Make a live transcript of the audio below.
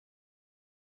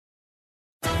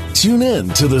Tune in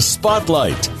to The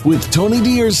Spotlight with Tony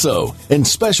D'Urso and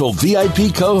special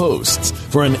VIP co-hosts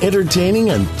for an entertaining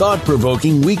and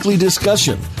thought-provoking weekly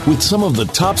discussion with some of the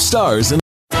top stars in.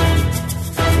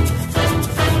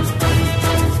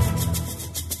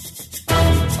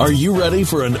 Are you ready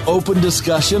for an open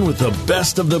discussion with the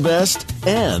best of the best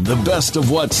and the best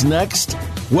of what's next?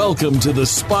 Welcome to The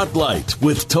Spotlight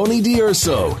with Tony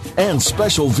D'Urso and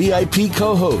special VIP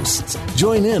co-hosts.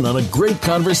 Join in on a great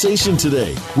conversation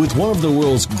today with one of the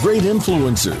world's great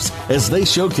influencers as they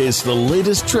showcase the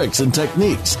latest tricks and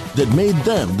techniques that made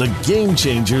them the game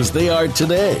changers they are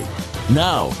today.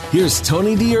 Now, here's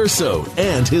Tony D'Urso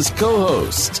and his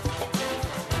co-host.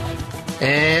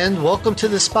 And welcome to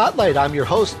The Spotlight. I'm your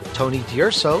host, Tony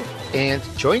D'Urso. And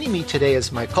joining me today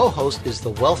as my co-host is the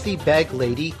wealthy bag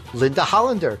lady, Linda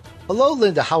Hollander. Hello,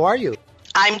 Linda. How are you?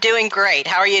 I'm doing great.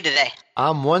 How are you today?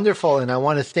 I'm wonderful, and I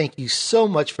want to thank you so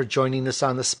much for joining us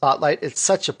on The Spotlight. It's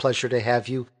such a pleasure to have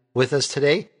you with us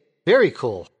today. Very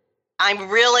cool. I'm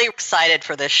really excited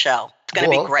for this show. It's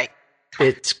going to be great.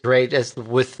 It's great. As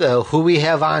with who we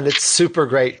have on, it's super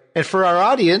great. And for our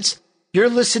audience, you're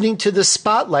listening to The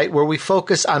Spotlight, where we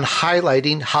focus on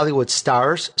highlighting Hollywood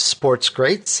stars, sports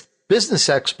greats, business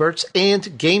experts,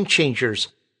 and game changers.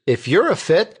 If you're a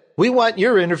fit, we want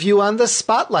your interview on The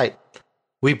Spotlight.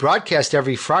 We broadcast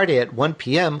every Friday at 1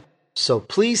 p.m., so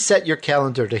please set your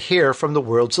calendar to hear from the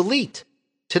world's elite.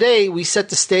 Today, we set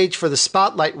the stage for The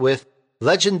Spotlight with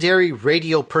legendary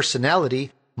radio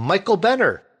personality, Michael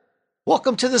Benner.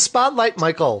 Welcome to The Spotlight,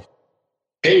 Michael.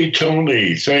 Hey,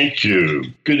 Tony. Thank you.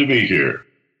 Good to be here.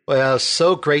 Well,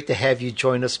 so great to have you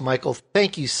join us, Michael.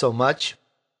 Thank you so much.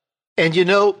 And you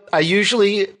know, I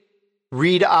usually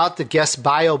read out the guest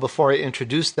bio before I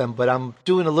introduce them, but I'm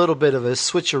doing a little bit of a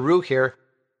switcheroo here.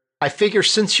 I figure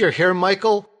since you're here,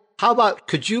 Michael, how about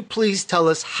could you please tell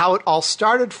us how it all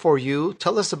started for you?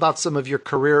 Tell us about some of your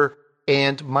career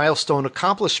and milestone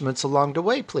accomplishments along the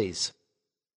way, please.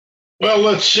 Well,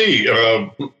 let's see.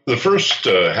 The first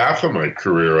half of my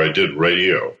career, I did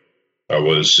radio. I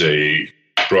was a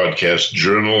broadcast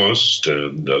journalist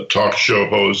and a talk show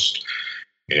host,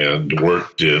 and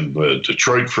worked in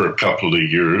Detroit for a couple of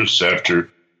years after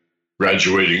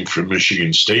graduating from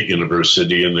Michigan State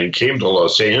University, and then came to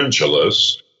Los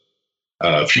Angeles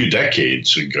a few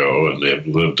decades ago, and have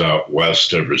lived out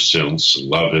west ever since.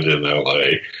 Love it in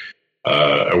L.A.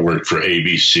 I worked for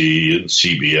ABC and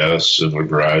CBS and a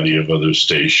variety of other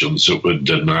stations that would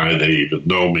deny they even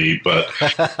know me, but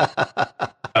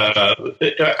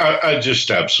I just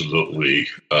absolutely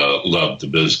loved the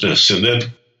business. And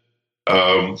then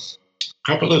a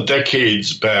couple of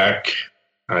decades back,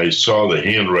 I saw the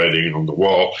handwriting on the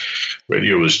wall.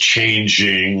 Radio was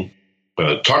changing.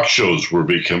 Talk shows were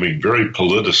becoming very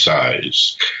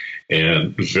politicized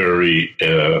and very,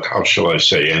 how shall I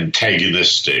say,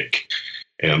 antagonistic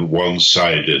and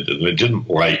one-sided, and I didn't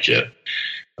like it.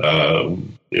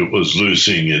 It was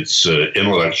losing its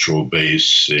intellectual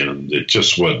base, and it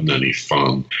just wasn't any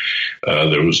fun.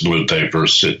 There was no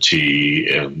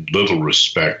diversity and little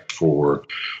respect for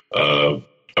a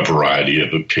variety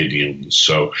of opinions.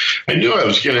 So I knew I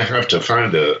was going to have to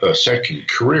find a second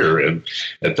career. And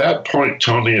at that point,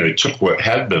 Tony, I took what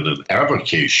had been an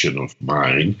avocation of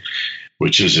mine,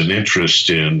 which is an interest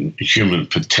in human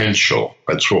potential.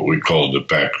 That's what we called it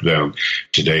back then.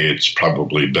 Today, it's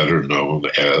probably better known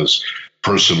as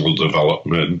personal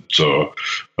development,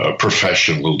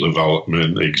 professional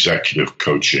development, executive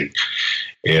coaching.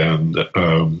 And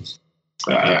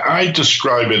I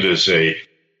describe it as a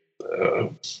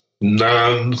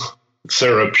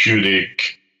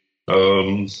non-therapeutic,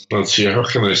 let's see, how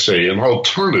can I say, an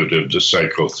alternative to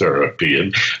psychotherapy,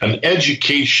 and an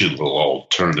educational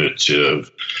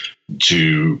alternative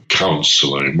to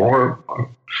counseling.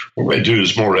 What I do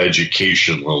is more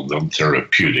educational than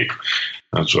therapeutic.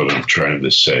 That's what I'm trying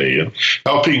to say. And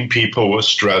helping people with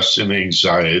stress and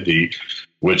anxiety,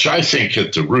 which I think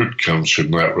at the root comes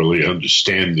from not really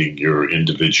understanding your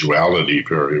individuality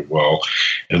very well,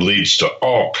 and leads to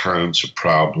all kinds of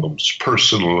problems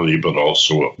personally, but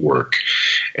also at work.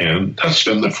 And that's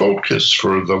been the focus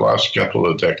for the last couple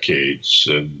of decades.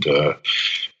 And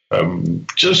I'm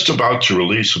just about to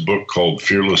release a book called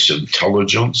Fearless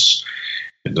Intelligence,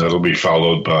 and that'll be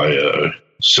followed by a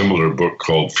similar book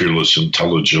called Fearless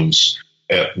Intelligence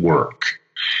at Work.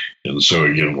 And so,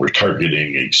 again, we're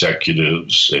targeting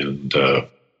executives and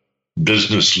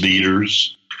business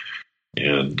leaders,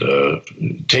 and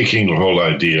taking the whole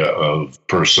idea of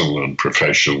personal and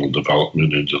professional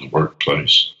development into the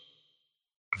workplace.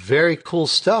 Very cool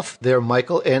stuff there,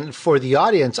 Michael. And for the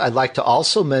audience, I'd like to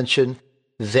also mention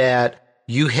that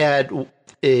you had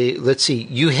let's see,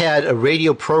 you had a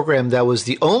radio program that was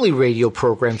the only radio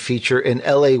program feature in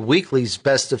LA Weekly's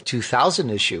Best of 2000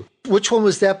 issue. Which one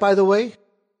was that, by the way?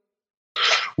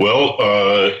 Well,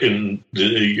 in the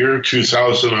year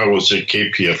 2000, I was at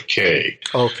KPFK.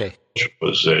 Okay. Which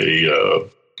was a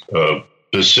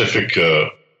Pacific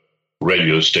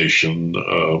radio station,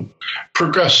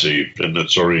 progressive in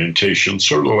its orientation,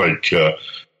 sort of like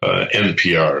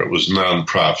NPR. It was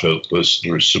nonprofit,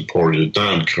 listener-supported,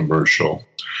 non-commercial.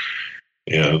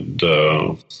 And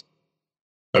I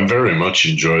very much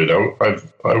enjoyed it.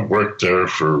 I worked there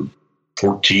for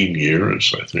 14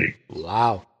 years, I think.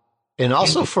 Wow. And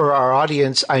also for our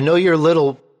audience, I know you're a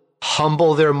little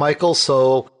humble there, Michael,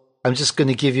 so I'm just going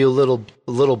to give you a little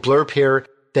blurb here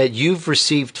that you've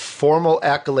received formal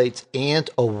accolades and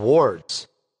awards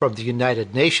from the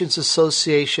United Nations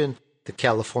Association, the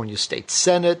California State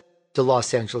Senate, the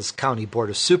Los Angeles County Board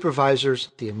of Supervisors,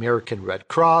 the American Red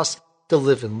Cross, the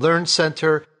Live and Learn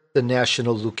Center, the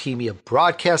National Leukemia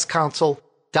Broadcast Council, ...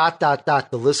 The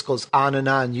list goes on and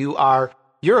on.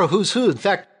 You're a who's who. In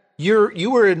fact, you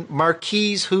were in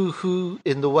Marquis Who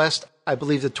in the West, I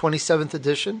believe the 27th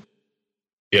edition.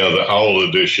 Yeah, the Owl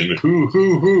edition.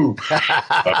 Who.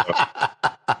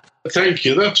 Thank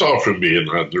you. That's all from being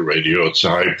on the radio. It's a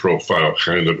high-profile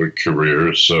kind of a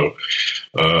career. So,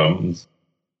 I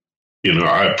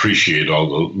appreciate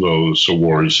all those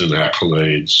awards and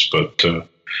accolades. But,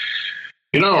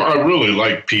 I really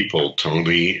like people,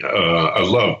 Tony. I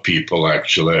love people,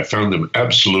 actually. I found them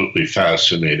absolutely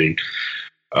fascinating.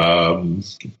 A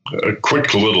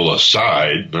quick little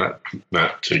aside,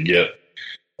 not to get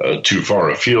too far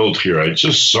afield here. I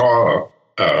just saw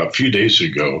a few days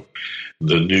ago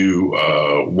the new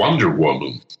Wonder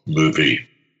Woman movie,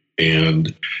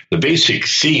 and the basic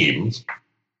theme,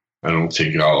 I don't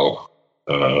think I'll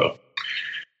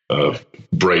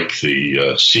break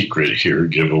the secret here,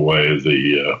 give away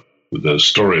the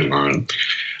storyline.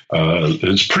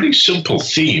 It's a pretty simple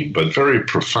theme, but very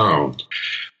profound.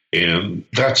 And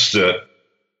that's that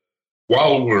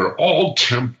while we're all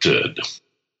tempted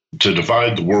to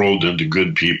divide the world into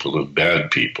good people and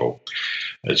bad people,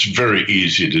 it's very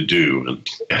easy to do and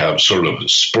have sort of a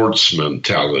sports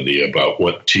mentality about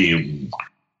what team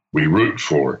we root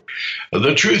for.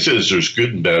 The truth is there's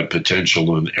good and bad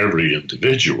potential in every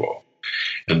individual.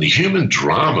 And the human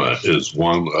drama is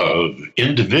one of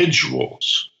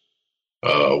individuals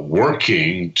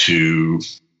working to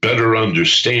better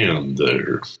understand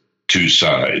their two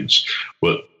sides,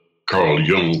 what Carl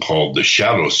Jung called the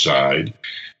shadow side,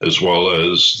 as well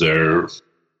as their,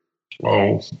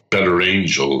 better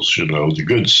angels, the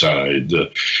good side.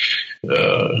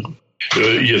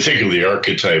 You think of the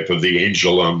archetype of the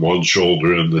angel on one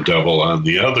shoulder and the devil on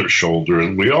the other shoulder,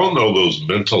 and we all know those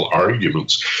mental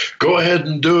arguments. Go ahead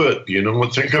and do it.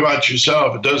 Think about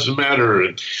yourself. It doesn't matter.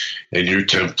 And you're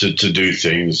tempted to do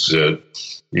things that,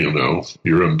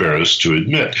 you're embarrassed to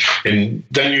admit. And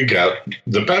then you got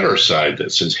the better side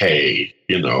that says, hey,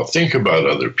 think about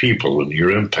other people and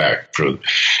your impact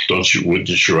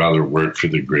wouldn't you rather work for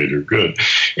the greater good?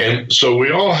 And so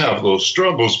we all have those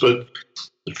struggles, but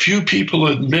few people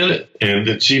admit it, and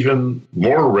it's even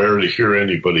more rare to hear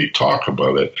anybody talk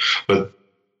about it. But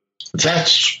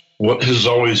that's what has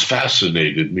always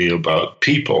fascinated me about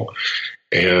people,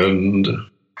 and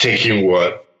taking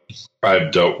what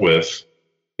I've dealt with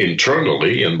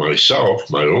internally in myself,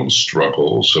 my own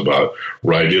struggles about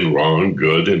right and wrong,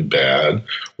 good and bad.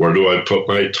 Where do I put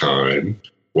my time?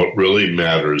 What really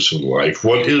matters in life?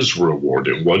 What is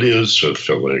rewarding? What is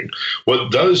fulfilling?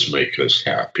 What does make us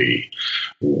happy?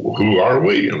 Who are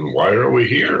we and why are we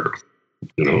here?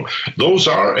 Those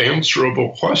are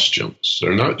answerable questions.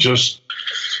 They're not just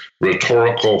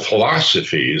rhetorical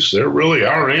philosophies. There really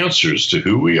are answers to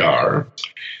who we are,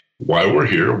 why we're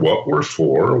here, what we're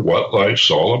for, what life's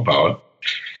all about.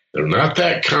 They're not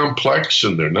that complex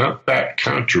and they're not that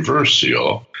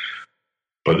controversial,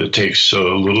 but it takes a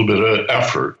little bit of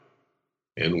effort.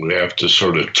 And we have to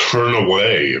sort of turn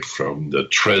away from the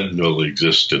treadmill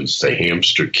existence, the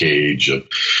hamster cage of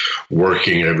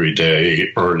working every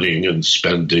day, earning and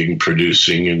spending,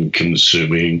 producing and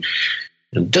consuming,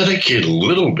 and dedicate a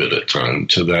little bit of time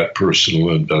to that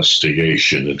personal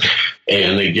investigation.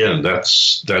 And again,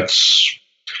 that's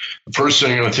the first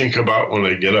thing I think about when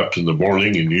I get up in the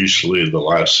morning, and usually the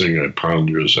last thing I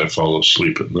ponder as I fall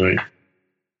asleep at night.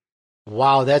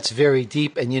 Wow, that's very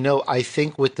deep. And, I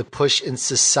think with the push in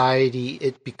society,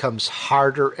 it becomes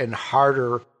harder and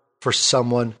harder for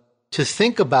someone to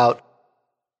think about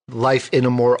life in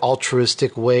a more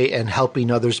altruistic way and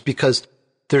helping others, because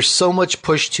there's so much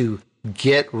push to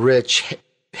get rich,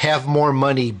 have more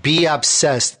money, be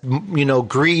obsessed,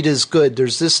 greed is good.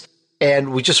 There's this,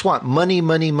 and we just want money,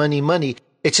 money, money, money.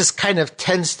 It just kind of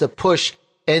tends to push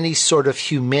any sort of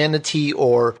humanity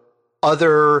or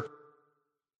other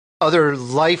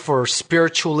life or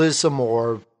spiritualism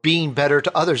or being better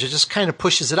to others. It just kind of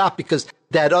pushes it out because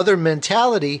that other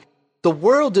mentality, the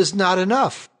world is not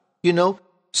enough.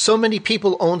 So many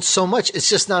people own so much. It's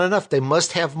just not enough. They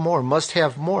must have more, must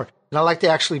have more. And I'd like to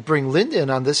actually bring Linda in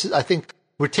on this. I think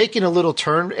we're taking a little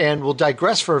turn and we'll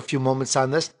digress for a few moments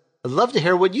on this. I'd love to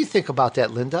hear what you think about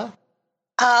that, Linda.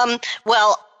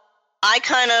 Well, I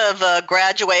kind of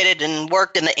graduated and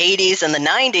worked in the 80s and the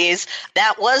 90s.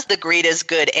 That was the greed is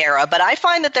good era. But I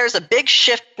find that there's a big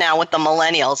shift now with the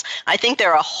millennials. I think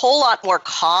they're a whole lot more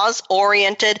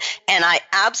cause-oriented, and I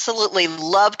absolutely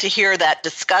love to hear that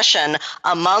discussion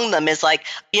among them is like,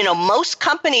 most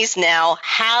companies now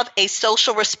have a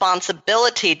social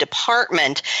responsibility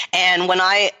department. And when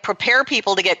I prepare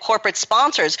people to get corporate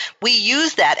sponsors, we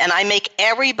use that, and I make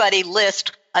everybody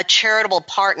list a charitable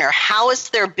partner. How is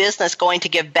their business going to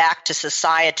give back to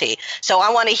society? So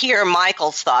I want to hear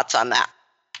Michael's thoughts on that.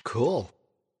 Cool.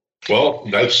 Well,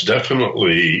 that's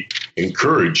definitely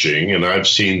encouraging, and I've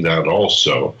seen that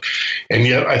also. And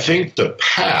yet I think the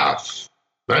path,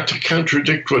 not to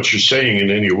contradict what you're saying in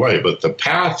any way, but the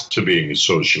path to being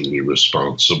socially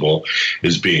responsible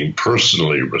is being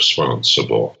personally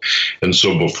responsible. And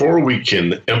so before we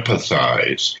can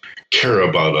empathize, care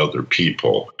about other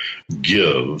people,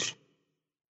 give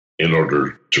in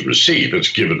order to receive.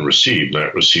 It's give and receive,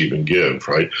 not receive and give,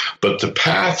 right? But the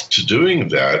path to doing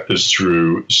that is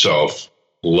through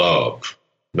self-love.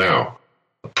 Now,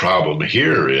 the problem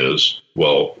here is,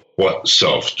 well, what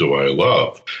self do I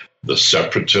love? The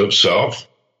separative self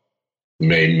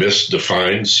may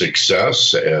misdefine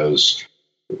success as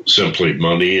simply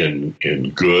money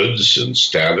and goods and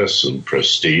status and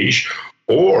prestige,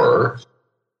 or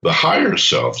the higher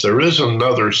self. There is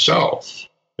another self.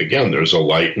 Again, there's a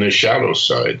light and a shadow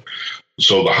side.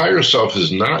 So the higher self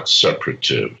is not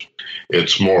separative.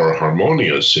 It's more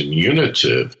harmonious and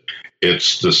unitive.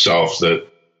 It's the self that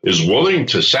is willing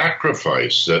to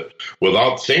sacrifice, that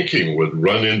without thinking would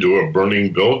run into a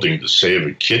burning building to save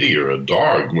a kitty or a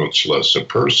dog, much less a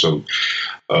person.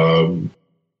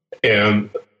 And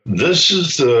this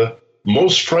is the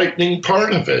most frightening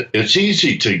part of it. It's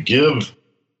easy to give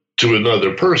to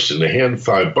another person, to hand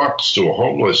 $5 to a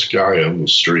homeless guy on the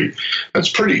street. That's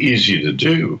pretty easy to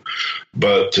do.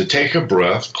 But to take a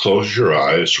breath, close your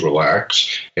eyes,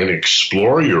 relax, and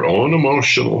explore your own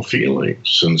emotional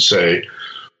feelings and say,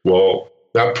 well,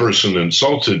 that person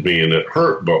insulted me and it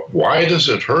hurt, but why does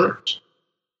it hurt?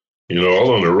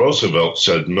 Eleanor Roosevelt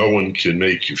said, no one can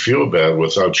make you feel bad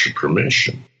without your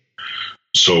permission.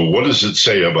 So what does it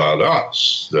say about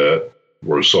us that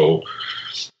we're so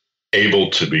able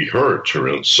to be hurt or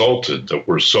insulted, that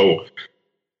we're so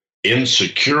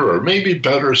insecure, or maybe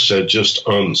better said, just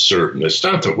uncertain? It's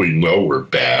not that we know we're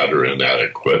bad or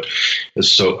inadequate. It's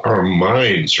so our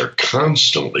minds are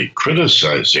constantly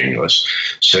criticizing us,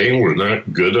 saying we're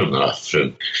not good enough.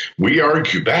 And we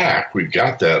argue back. We've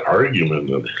got that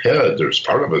argument in the head. There's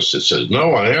part of us that says,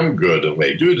 no, I am good, and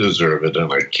they do deserve it,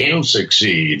 and I can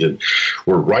succeed. And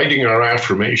we're writing our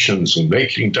affirmations and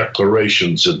making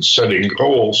declarations and setting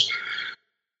goals.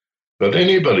 But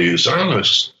anybody who's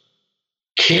honest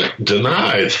can't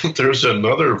deny that there's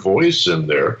another voice in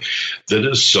there that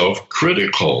is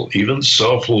self-critical, even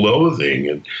self-loathing,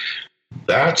 and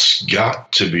that's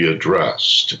got to be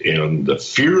addressed. And the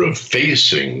fear of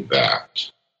facing that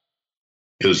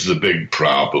is the big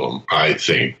problem, I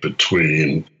think,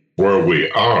 between where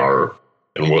we are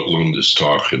and what Linda's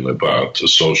talking about, the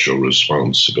social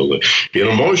responsibility. In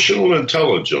emotional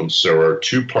intelligence, there are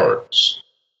two parts: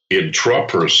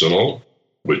 intrapersonal,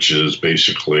 which is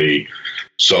basically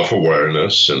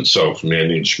self-awareness and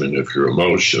self-management of your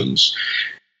emotions.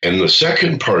 And the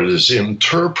second part is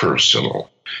interpersonal.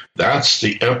 That's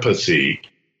the empathy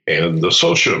and the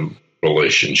social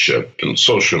relationship and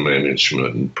social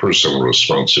management and personal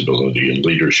responsibility and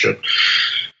leadership.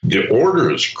 The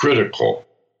order is critical.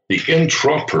 The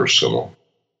intrapersonal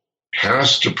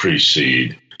has to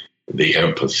precede the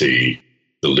empathy,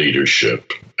 the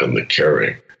leadership, and the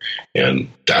caring.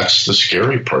 And that's the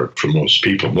scary part for most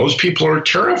people. Most people are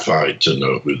terrified to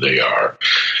know who they are,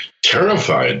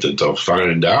 terrified that they'll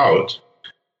find out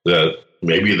that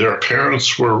maybe their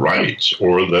parents were right,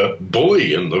 or the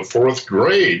bully in the fourth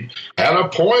grade had a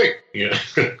point. You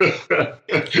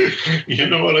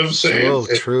know what I'm saying?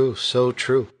 So true, so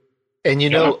true. And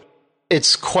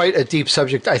it's quite a deep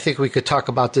subject. I think we could talk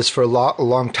about this for a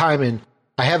long time, and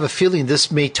I have a feeling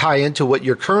this may tie into what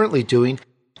you're currently doing.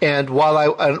 And while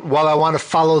I want to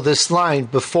follow this line,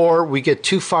 before we get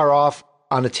too far off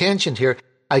on a tangent here,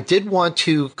 I did want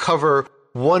to cover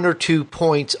one or two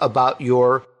points about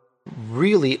your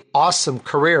really awesome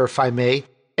career, if I may,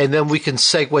 and then we can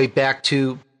segue back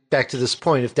to this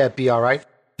point, if that be all right.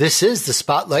 This is The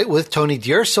Spotlight with Tony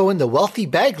D'Urso and the wealthy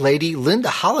bag lady, Linda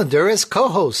Hollander, as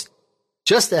co-host.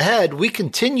 Just ahead, we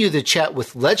continue the chat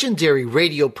with legendary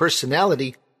radio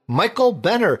personality Michael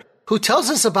Benner, who tells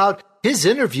us about his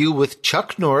interview with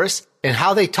Chuck Norris and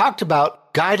how they talked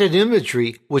about guided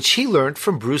imagery, which he learned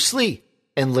from Bruce Lee.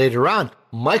 And later on,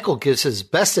 Michael gives his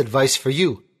best advice for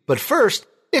you. But first,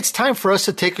 it's time for us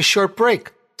to take a short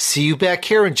break. See you back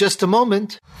here in just a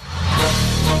moment.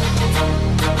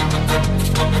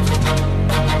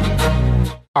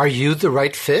 Are you the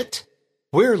right fit?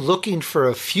 We're looking for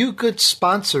a few good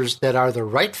sponsors that are the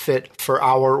right fit for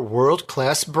our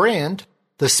world-class brand,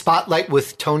 The Spotlight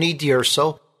with Tony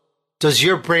D'Urso. Does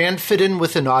your brand fit in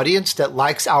with an audience that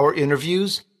likes our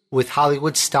interviews with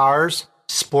Hollywood stars,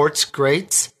 sports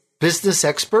greats, business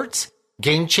experts,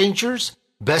 game changers,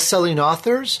 best-selling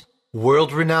authors,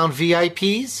 world-renowned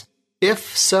VIPs?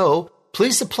 If so,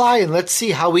 please apply and let's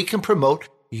see how we can promote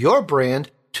your brand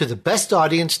to the best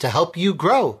audience to help you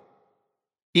grow.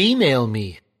 Email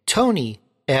me,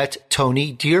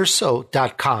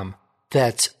 Tony@TonyDurso.com.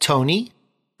 That's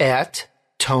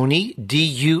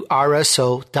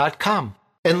Tony@TonyDurso.com.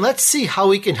 And let's see how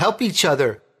we can help each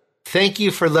other. Thank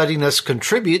you for letting us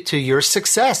contribute to your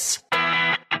success.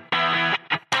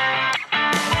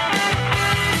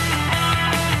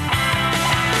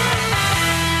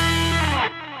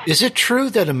 Is it true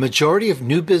that a majority of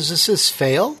new businesses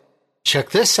fail?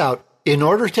 Check this out. In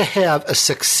order to have a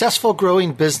successful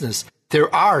growing business,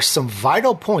 there are some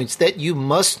vital points that you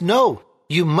must know.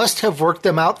 You must have worked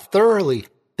them out thoroughly.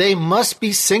 They must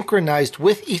be synchronized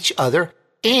with each other,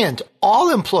 and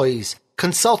all employees,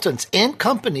 consultants, and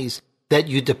companies that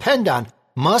you depend on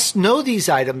must know these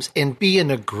items and be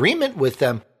in agreement with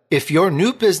them if your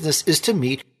new business is to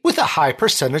meet with a high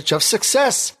percentage of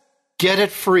success. Get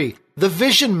it free. The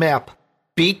Vision Map.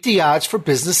 Beat the odds for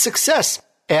business success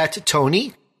at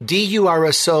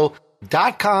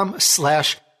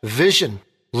TonyDurso.com/vision.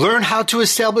 Learn how to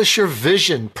establish your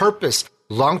vision, purpose,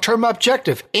 long-term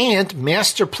objective, and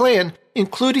master plan,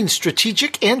 including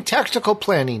strategic and tactical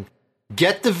planning.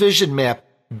 Get the Vision Map.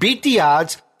 Beat the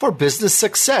odds for business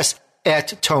success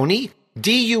at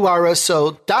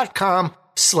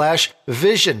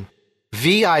TonyDurso.com/vision.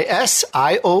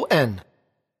 VISION.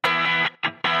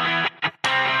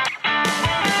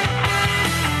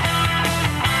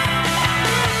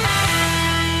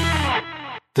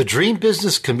 The Dream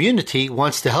Business Community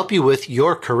wants to help you with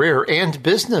your career and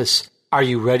business. Are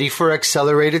you ready for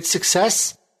accelerated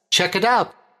success? Check it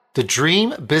out. The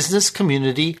Dream Business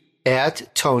Community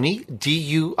at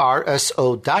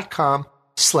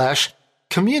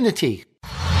TonyDurso.com/community.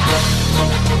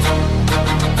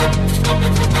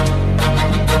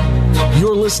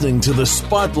 You're listening to The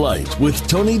Spotlight with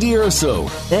Tony D'Urso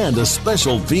and a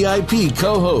special VIP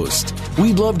co-host.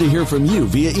 We'd love to hear from you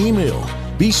via email.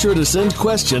 Be sure to send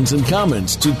questions and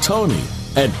comments to Tony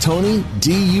at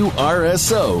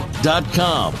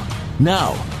TonyDurso.com.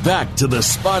 Now, back to The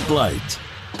Spotlight.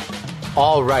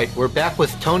 All right, we're back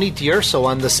with Tony D'Urso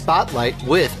on The Spotlight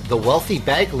with the wealthy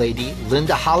bag lady,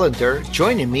 Linda Hollander,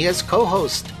 joining me as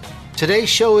co-host. Today's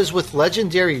show is with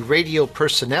legendary radio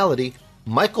personality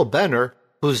Michael Benner,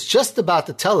 who's just about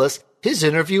to tell us his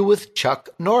interview with Chuck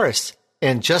Norris.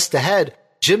 And just ahead,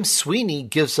 Jim Sweeney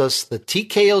gives us the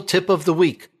TKO tip of the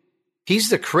week. He's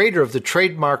the creator of the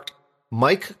trademarked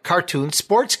Mike cartoon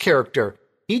sports character.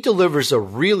 He delivers a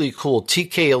really cool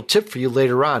TKO tip for you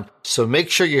later on, so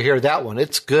make sure you hear that one.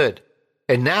 It's good.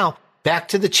 And now, back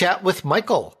to the chat with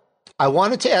Michael. I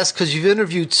wanted to ask, because you've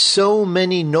interviewed so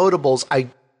many notables,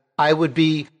 I would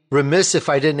be remiss if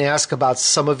I didn't ask about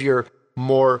some of your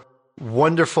more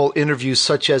wonderful interviews,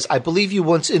 such as I believe you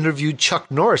once interviewed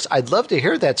Chuck Norris. I'd love to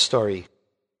hear that story.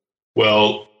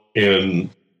 Well, you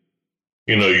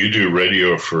do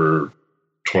radio for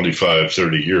 25,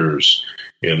 30 years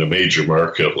in a major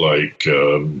market like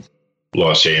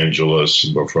Los Angeles,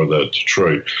 and before that,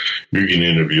 Detroit. You can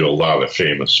interview a lot of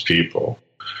famous people.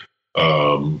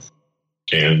 And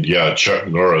yeah, Chuck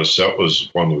Norris, that was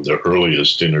one of the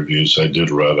earliest interviews I did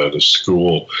right out of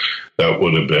school. That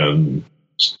would have been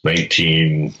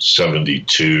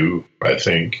 1972, I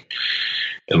think.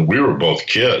 And we were both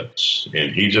kids,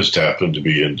 and he just happened to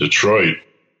be in Detroit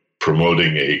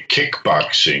promoting a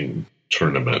kickboxing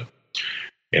tournament.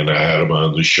 And I had him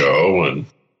on the show, and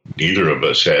neither of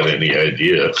us had any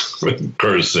idea, of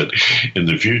course, that in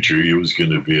the future he was going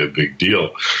to be a big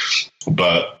deal.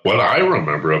 But what I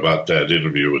remember about that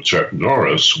interview with Chuck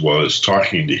Norris was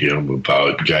talking to him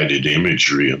about guided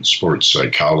imagery and sports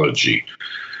psychology,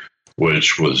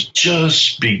 which was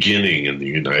just beginning in the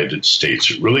United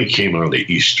States. It really came out of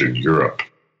Eastern Europe.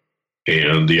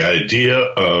 And the idea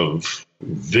of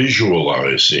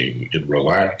visualizing in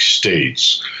relaxed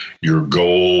states your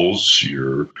goals,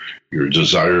 your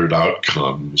desired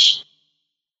outcomes.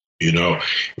 You know,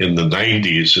 in the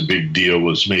 90s, a big deal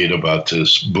was made about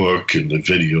this book and the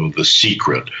video, The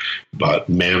Secret, about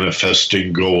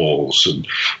manifesting goals and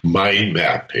mind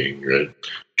mapping and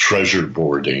treasure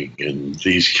boarding and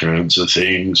these kinds of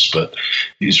things. But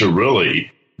these are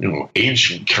really,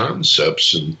 ancient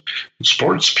concepts, and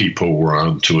sports people were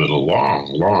onto it a long,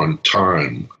 long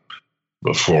time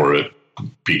before it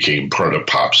became part of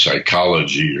pop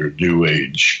psychology or new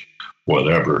age,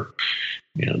 whatever.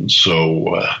 And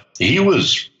so he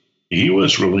was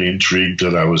really intrigued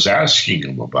that I was asking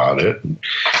him about it. And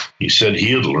he said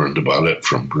he had learned about it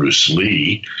from Bruce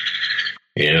Lee.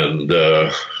 And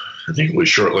I think it was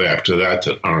shortly after that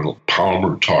Arnold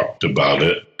Palmer talked about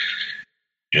it.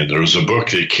 And there was a book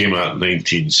that came out in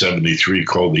 1973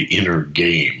 called The Inner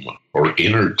Game, or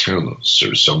Inner Tennis,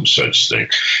 or some such thing.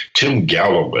 Tim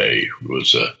Galloway, who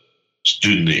was a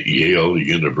student at Yale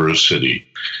University,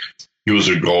 he was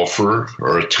a golfer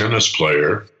or a tennis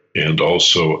player and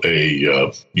also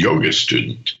a yoga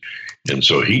student. And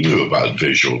so he knew about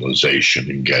visualization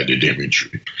and guided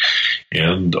imagery.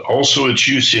 And also its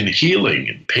use in healing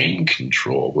and pain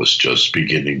control was just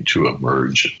beginning to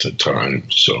emerge at the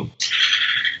time. So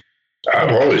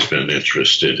I've always been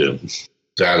interested in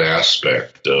that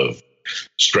aspect of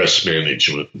stress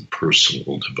management and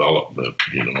personal development.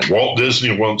 Walt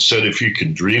Disney once said, if you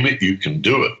can dream it, you can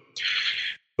do it.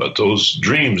 But those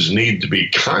dreams need to be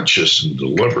conscious and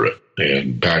deliberate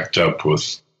and backed up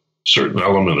with certain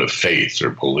element of faith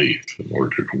or belief in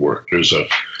order to work. There's a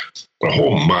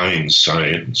whole mind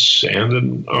science and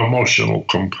an emotional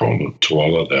component to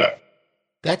all of that.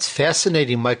 That's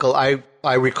fascinating, Michael.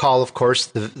 I recall, of course,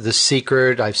 the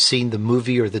Secret. I've seen the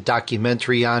movie or the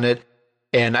documentary on it,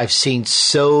 and I've seen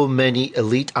so many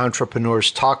elite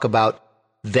entrepreneurs talk about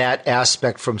that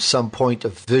aspect from some point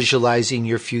of visualizing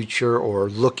your future or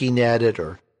looking at it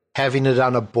or having it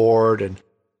on a board.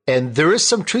 And there is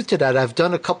some truth to that. I've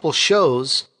done a couple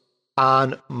shows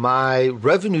on my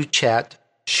revenue chat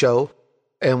show,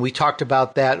 and we talked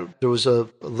about that. There was a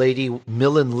lady,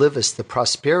 Millen Livis, the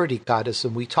prosperity goddess,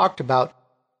 and we talked about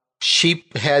she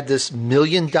had this $1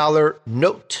 million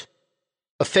note,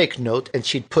 a fake note, and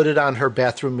she'd put it on her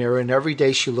bathroom mirror, and every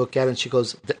day she looked at it and she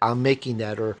goes, I'm making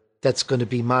that, or that's going to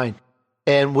be mine.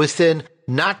 And within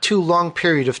not too long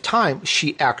period of time,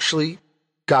 she actually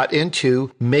got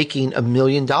into making $1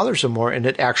 million or more, and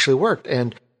it actually worked.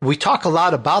 And we talk a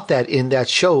lot about that in that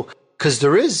show because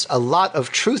there is a lot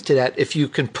of truth to that. If you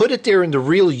can put it there in the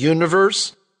real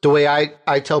universe, the way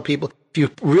I tell people, if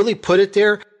you really put it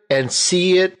there and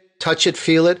see it, touch it,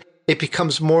 feel it, it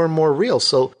becomes more and more real.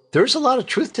 So there's a lot of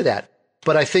truth to that.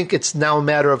 But I think it's now a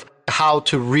matter of how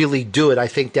to really do it. I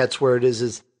think that's where it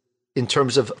is in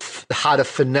terms of how to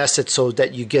finesse it so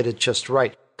that you get it just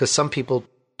right. Because some people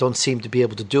don't seem to be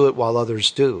able to do it while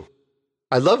others do.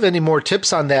 I'd love any more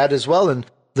tips on that as well. And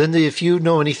Linda, if you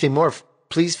know anything more,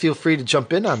 please feel free to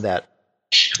jump in on that.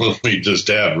 Let me just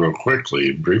add real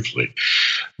quickly, briefly,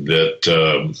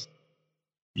 that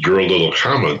your little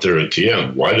comment there at the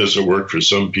end, why does it work for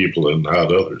some people and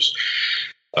not others?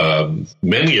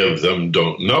 Many of them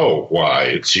don't know why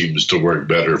it seems to work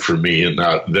better for me and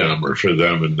not them, or for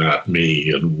them and not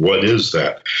me. And what is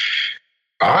that?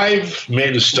 I've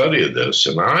made a study of this,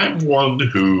 and I'm one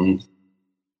who,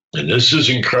 and this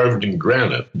isn't carved in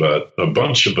granite, but a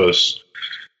bunch of us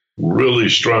really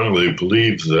strongly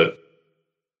believe that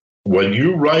when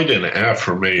you write an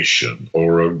affirmation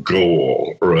or a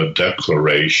goal or a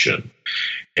declaration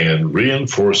and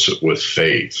reinforce it with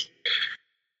faith,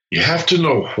 you have to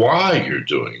know why you're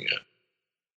doing it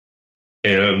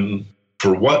and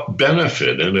for what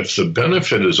benefit. And if the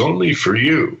benefit is only for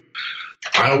you,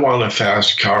 I want a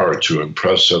fast car to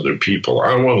impress other people.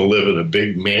 I want to live in a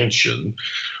big mansion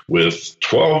with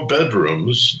 12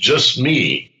 bedrooms, just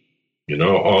me,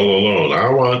 all alone. I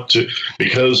want to,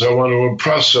 because I want to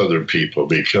impress other people,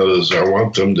 because I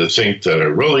want them to think that I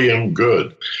really am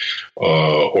good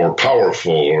or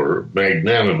powerful or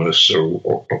magnanimous.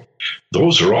 Or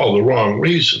those are all the wrong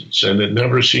reasons, and it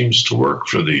never seems to work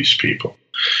for these people.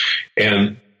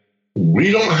 And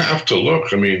we don't have to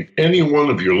look. I mean, any one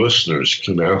of your listeners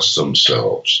can ask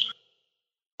themselves,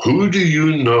 who do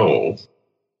you know?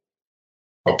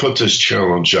 I'll put this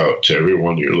challenge out to every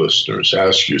one of your listeners.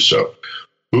 Ask yourself,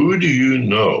 Who do you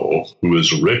know who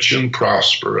is rich and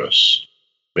prosperous?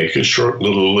 Make a short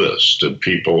little list of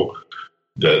people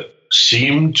that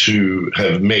seem to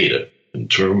have made it in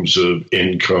terms of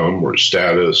income or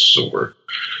status or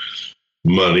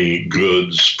money,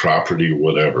 goods, property,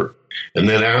 whatever. And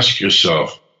then ask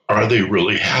yourself, are they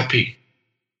really happy?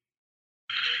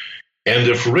 And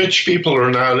if rich people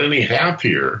are not any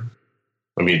happier,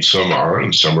 I mean, some are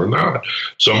and some are not.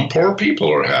 Some poor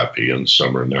people are happy and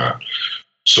some are not.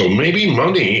 So maybe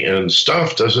money and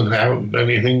stuff doesn't have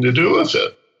anything to do with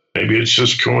it. Maybe it's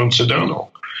just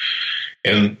coincidental.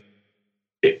 And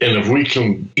if we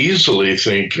can easily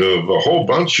think of a whole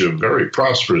bunch of very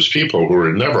prosperous people who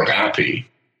are never happy,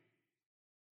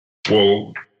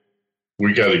 well,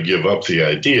 we got to give up the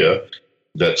idea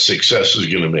that success is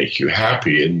going to make you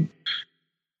happy. And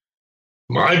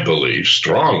my belief,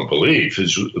 strong belief,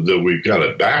 is that we've got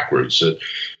it backwards, that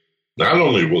not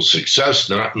only will success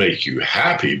not make you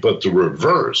happy, but the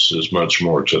reverse is much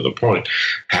more to the point.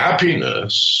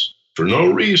 Happiness, for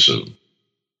no reason,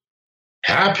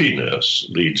 happiness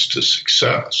leads to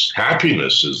success.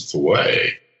 Happiness is the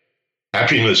way.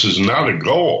 Happiness is not a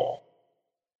goal.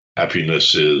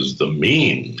 Happiness is the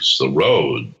means, the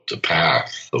road, the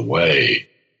path, the way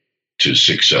to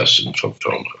success and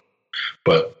fulfillment.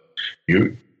 But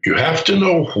you have to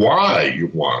know why you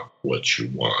want what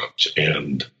you want.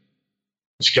 And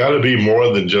it's got to be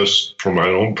more than just for my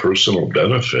own personal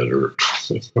benefit, or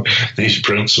these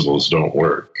principles don't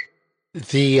work.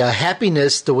 The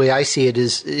happiness, the way I see it,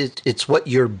 is it's what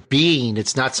you're being.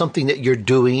 It's not something that you're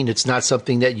doing. It's not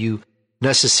something that you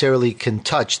necessarily can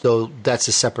touch, though that's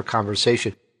a separate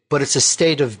conversation. But it's a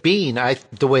state of being.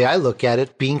 The way I look at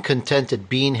it, being contented,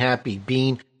 being happy,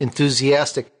 being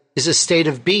enthusiastic is a state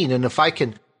of being. And if I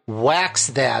can wax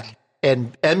that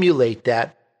and emulate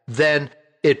that, then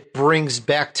it brings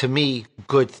back to me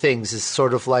good things. It's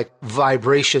sort of like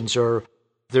vibrations, or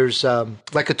there's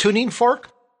like a tuning fork.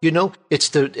 You know, it's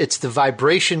the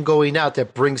vibration going out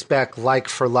that brings back like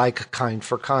for like, kind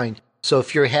for kind. So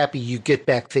if you're happy, you get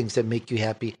back things that make you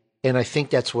happy. And I think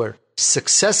that's where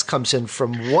success comes in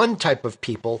from one type of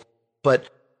people. But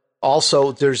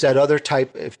also there's that other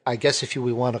type, I guess if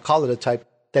we want to call it a type,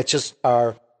 that just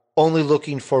are only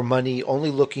looking for money,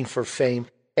 only looking for fame.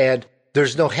 And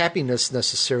there's no happiness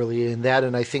necessarily in that.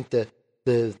 And I think the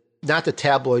not the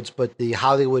tabloids, but the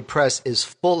Hollywood press is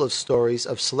full of stories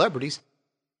of celebrities.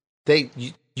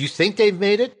 You think they've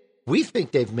made it? We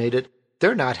think they've made it.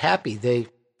 They're not happy. They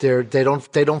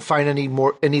don't find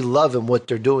any love in what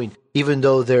they're doing, even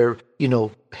though they're,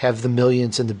 have the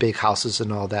millions and the big houses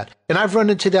and all that. And I've run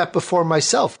into that before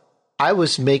myself. I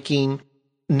was making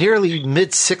nearly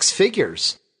mid six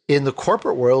figures in the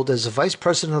corporate world as a vice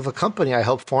president of a company I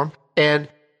helped form. And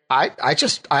I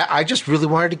just really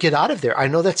wanted to get out of there. I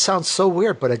know that sounds so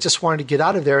weird, but I just wanted to get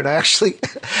out of there. And I actually,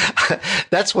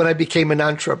 that's when I became an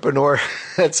entrepreneur.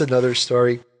 That's another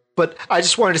story. But I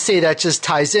just wanted to say that just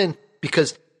ties in,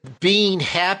 because being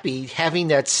happy, having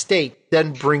that state,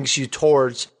 then brings you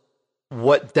towards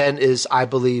what then is, I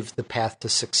believe, the path to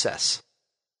success.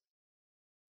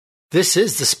 This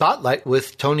is The Spotlight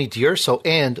with Tony D'Urso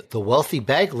and the wealthy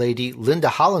bag lady, Linda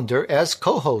Hollander, as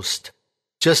co-host.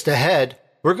 Just ahead,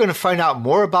 we're going to find out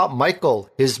more about Michael,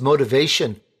 his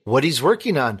motivation, what he's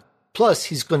working on. Plus,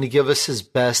 he's going to give us his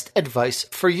best advice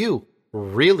for you.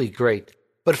 Really great.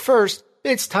 But first,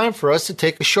 it's time for us to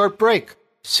take a short break.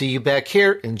 See you back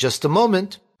here in just a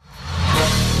moment.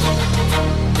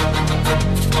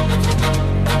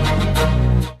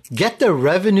 Get the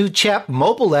Revenue Chat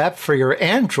mobile app for your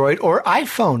Android or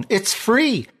iPhone. It's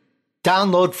free.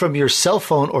 Download from your cell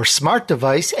phone or smart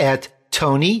device at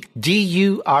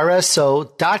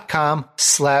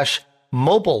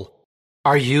TonyDurso.com/mobile.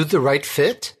 Are you the right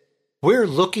fit? We're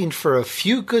looking for a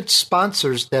few good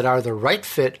sponsors that are the right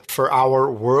fit for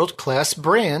our world-class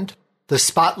brand, The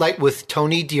Spotlight with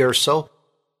Tony D'Urso.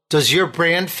 Does your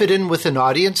brand fit in with an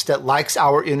audience that likes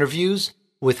our interviews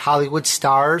with Hollywood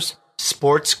stars,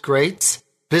 sports greats,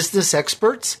 business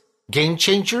experts, game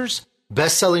changers,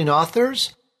 best-selling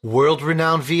authors,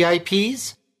 world-renowned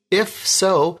VIPs? If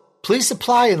so, please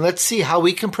apply and let's see how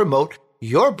we can promote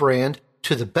your brand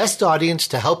to the best audience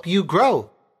to help you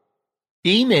grow.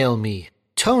 Email me,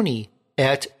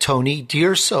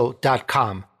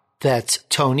 Tony@TonyDurso.com. That's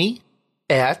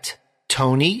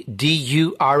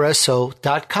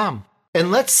Tony@TonyDurso.com.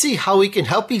 And let's see how we can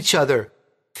help each other.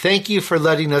 Thank you for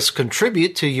letting us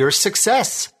contribute to your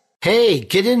success. Hey,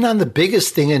 get in on the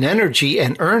biggest thing in energy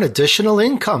and earn additional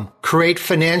income. Create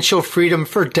financial freedom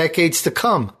for decades to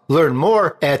come. Learn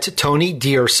more at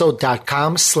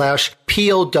TonyDurso.com/PRO.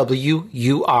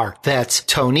 POWUR. That's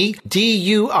Tony,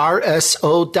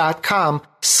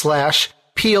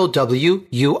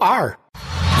 DURSO.com/POWUR.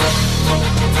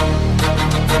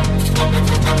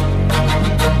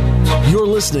 You're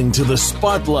listening to The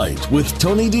Spotlight with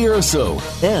Tony D'Urso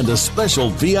and a special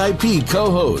VIP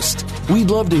co-host. We'd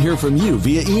love to hear from you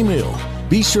via email.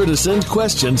 Be sure to send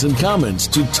questions and comments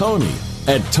to Tony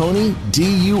at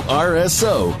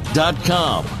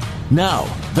TonyDURSO.com. Now,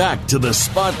 back to The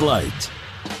Spotlight.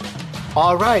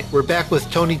 All right, we're back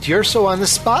with Tony D'Urso on The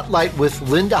Spotlight with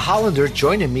Linda Hollander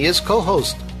joining me as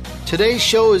co-host. Today's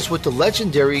show is with the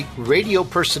legendary radio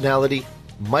personality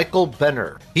Michael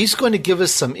Benner. He's going to give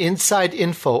us some inside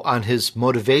info on his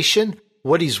motivation,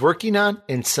 what he's working on,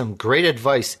 and some great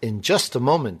advice in just a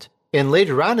moment. And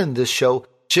later on in this show,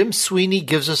 Jim Sweeney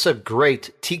gives us a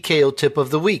great TKO tip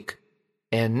of the week.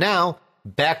 And now,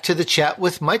 back to the chat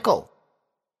with Michael.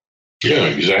 Yeah,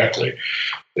 exactly.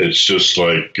 It's just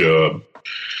like in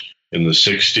the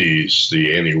 60s,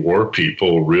 the anti-war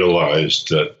people realized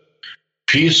that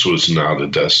peace was not a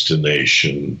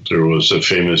destination. There was a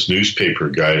famous newspaper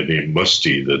guy named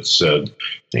Musty that said, I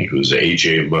think it was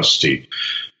A.J. Musty,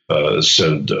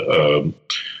 said,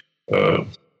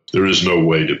 there is no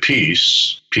way to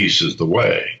peace. Peace is the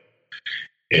way.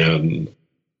 And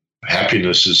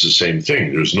happiness is the same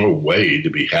thing. There's no way to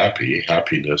be happy.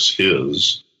 Happiness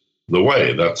is the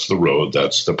way. That's the road.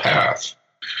 That's the path.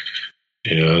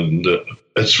 And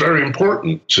it's very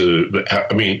important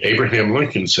Abraham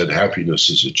Lincoln said happiness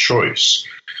is a choice.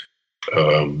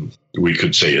 We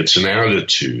could say it's an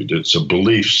attitude. It's a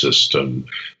belief system.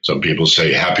 Some people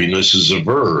say happiness is a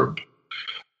verb.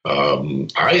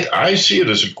 I see it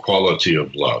as a quality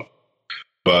of love,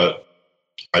 but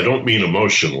I don't mean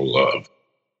emotional love.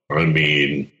 I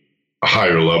mean a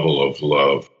higher level of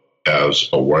love as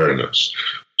awareness.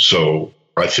 So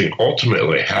I think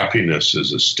ultimately happiness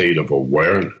is a state of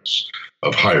awareness,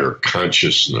 of higher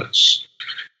consciousness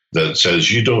that says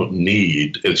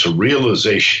it's a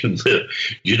realization that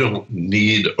you don't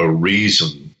need a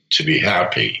reason to be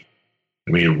happy.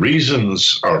 I mean,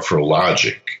 reasons are for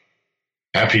logic.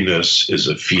 Happiness is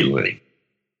a feeling,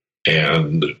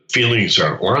 and feelings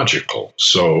aren't logical.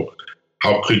 So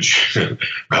how could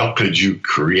you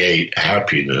create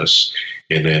happiness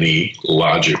in any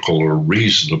logical or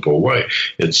reasonable way?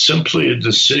 It's simply a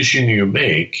decision you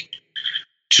make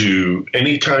to,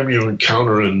 anytime you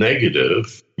encounter a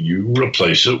negative, you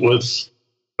replace it with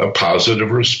a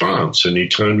positive response.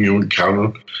 Anytime you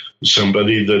encounter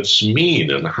somebody that's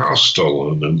mean and hostile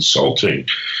and insulting,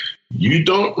 you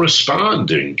don't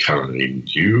respond in kind.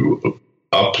 You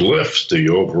uplift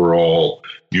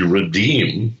you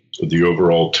redeem the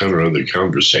overall tenor of the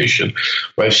conversation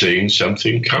by saying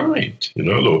something kind.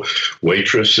 The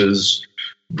waitress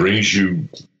brings you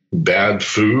bad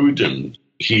food and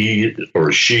he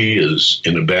or she is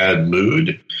in a bad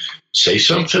mood. Say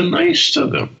something nice to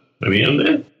them. I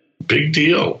mean, big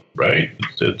deal, right?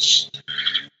 It's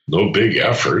no big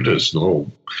effort. It's no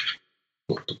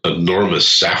enormous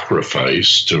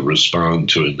sacrifice to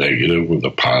respond to a negative with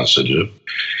a positive.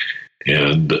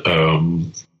 And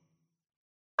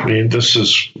this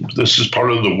is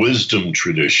part of the wisdom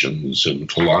traditions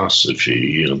and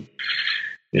philosophy.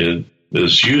 And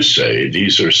as you say,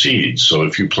 these are seeds. So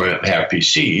if you plant happy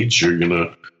seeds, you're going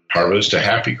to harvest a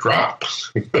happy crop.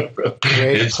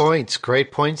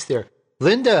 Great points there.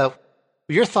 Linda,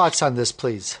 your thoughts on this,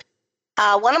 please.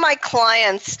 One of my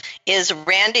clients is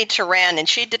Randy Turan, and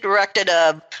she directed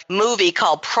a movie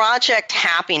called Project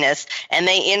Happiness, and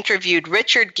they interviewed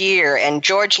Richard Gere and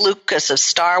George Lucas of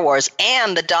Star Wars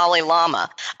and the Dalai Lama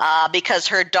because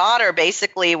her daughter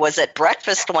basically was at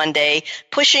breakfast one day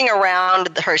pushing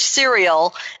around her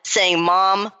cereal saying,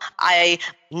 "Mom, I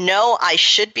know I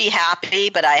should be happy,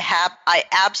 but I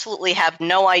absolutely have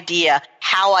no idea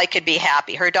how I could be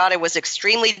happy." Her daughter was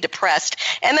extremely depressed,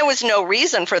 and there was no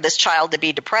reason for this child to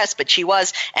be depressed, but she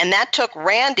was. And that took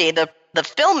Randy, the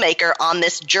filmmaker, on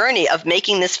this journey of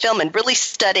making this film and really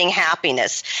studying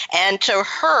happiness. And to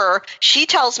her, she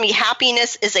tells me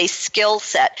happiness is a skill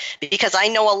set, because I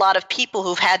know a lot of people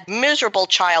who've had miserable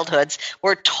childhoods,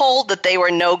 were told that they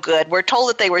were no good, were told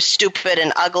that they were stupid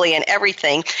and ugly and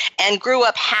everything, and grew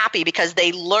up happy because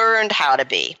they learned how to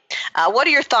be. What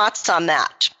are your thoughts on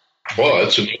that? Well,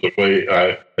 that's another way.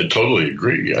 I totally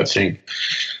agree. I think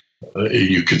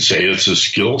you could say it's a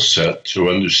skill set to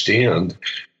understand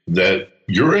that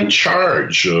you're in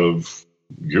charge of,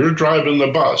 you're driving the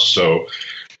bus. So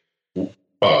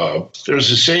there's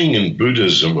a saying in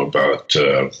Buddhism about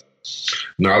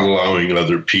not allowing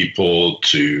other people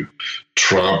to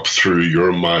tromp through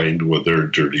your mind with their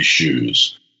dirty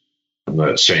shoes. I'm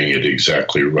not saying it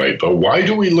exactly right, but why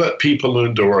do we let people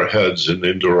into our heads and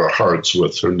into our hearts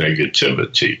with their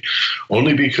negativity?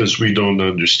 Only because we don't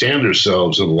understand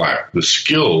ourselves and lack the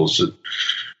skills that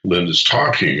Linda's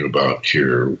talking about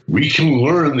here. We can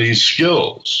learn these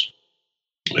skills.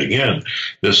 Again,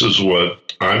 this is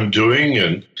what I'm doing,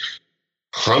 and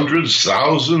hundreds,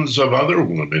 thousands of other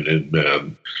women and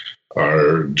men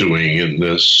are doing in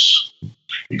this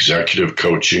executive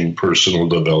coaching, personal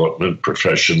development,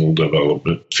 professional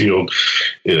development field.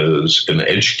 Is an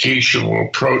educational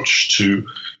approach to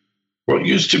what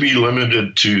used to be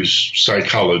limited to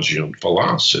psychology and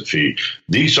philosophy.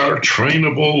 These are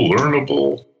trainable,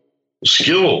 learnable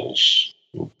skills,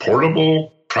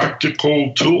 portable,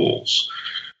 practical tools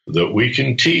that we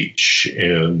can teach.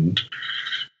 And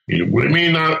we may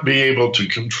not be able to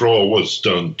control what's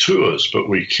done to us, but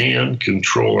we can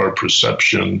control our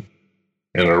perception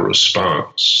and our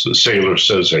response. The sailor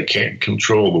says, I can't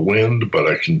control the wind, but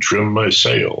I can trim my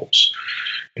sails.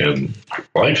 And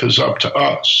life is up to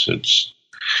us.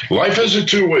 Life is a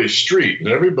two-way street, and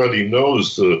everybody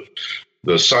knows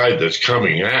the side that's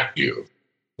coming at you.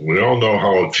 We all know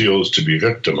how it feels to be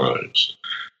victimized.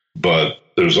 But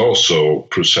there's also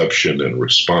perception and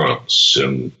response,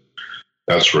 and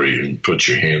that's where you can put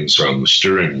your hands on the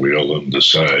steering wheel and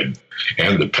decide,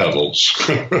 and the pedals,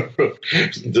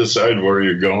 decide where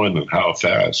you're going and how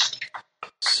fast.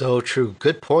 So true.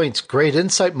 Good points. Great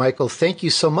insight, Michael. Thank you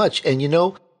so much. And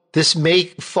this may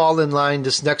fall in line,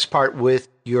 this next part, with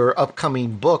your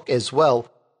upcoming book as well,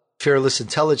 Fearless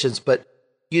Intelligence. But,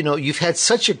 you've had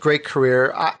such a great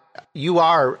career. You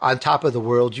are on top of the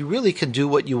world. You really can do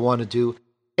what you want to do.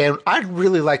 And I'd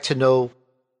really like to know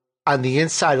on the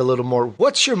inside a little more.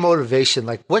 What's your motivation?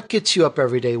 Like, what gets you up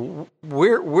every day?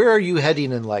 Where are you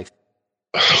heading in life?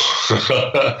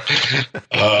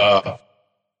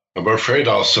 I'm afraid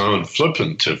I'll sound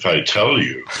flippant if I tell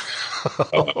you.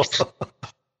 Go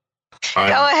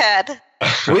ahead.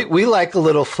 We like a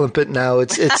little flippant now.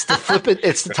 It's the flippant.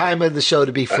 It's the time of the show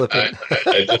to be flippant.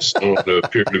 I just don't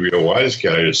appear to be a wise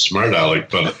guy, a smart aleck,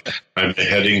 but I'm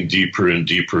heading deeper and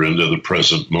deeper into the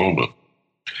present moment.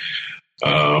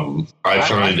 I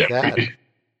find like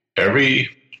every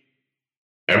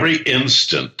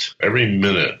instant, every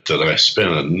minute that I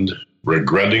spend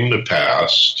regretting the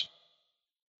past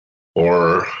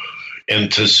or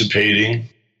anticipating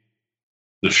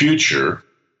the future,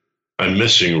 I'm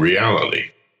missing reality,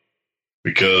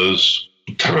 because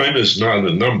time is not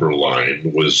a number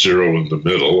line with zero in the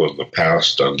middle and the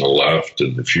past on the left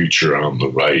and the future on the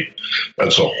right.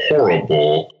 That's a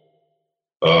horrible,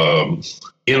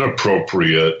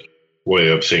 inappropriate way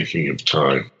of thinking of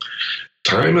time.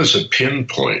 Time is a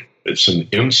pinpoint. It's an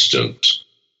instant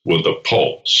with a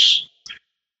pulse,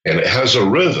 and it has a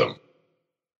rhythm,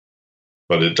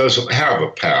 but it doesn't have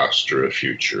a past or a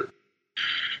future.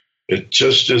 It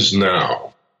just is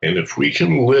now. And if we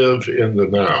can live in the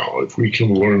now, if we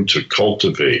can learn to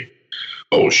cultivate,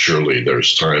 surely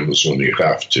there's times when you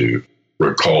have to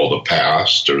recall the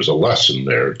past. There's a lesson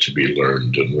there to be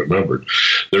learned and remembered.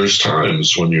 There's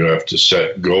times when you have to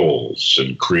set goals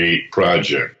and create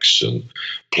projects and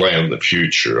plan the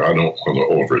future. I don't want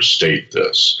to overstate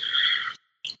this.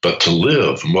 But to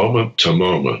live moment to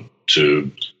moment,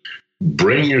 to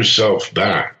bring yourself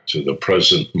back to the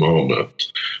present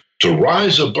moment, to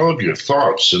rise above your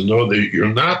thoughts and know that you're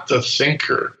not the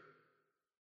thinker.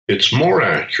 It's more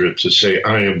accurate to say,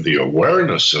 I am the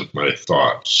awareness of my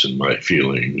thoughts and my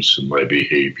feelings and my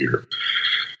behavior.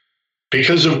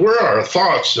 Because if we're our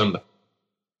thoughts, then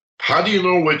how do you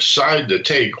know which side to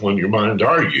take when your mind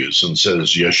argues and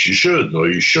says, yes, you should, no,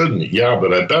 you shouldn't, yeah,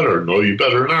 but I better, no, you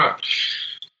better not?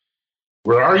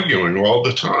 We're arguing all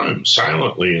the time,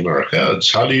 silently in our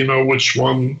heads. How do you know which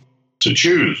one to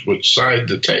choose, which side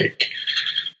to take?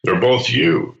 They're both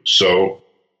you. So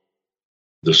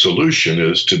the solution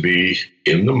is to be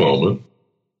in the moment,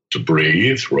 to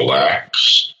breathe,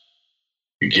 relax.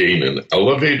 You gain an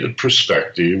elevated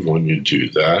perspective when you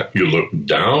do that. You look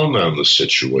down on the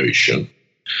situation.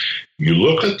 You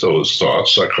look at those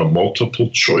thoughts like a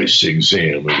multiple choice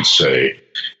exam and say,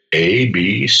 A,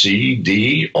 B, C,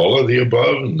 D, all of the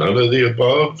above, none of the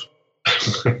above.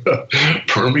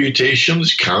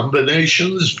 Permutations,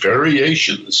 combinations,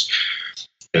 variations.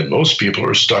 And most people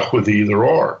are stuck with either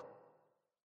or.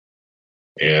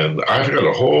 And I've got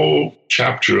a whole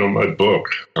chapter in my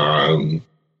book on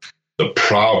the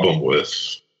problem with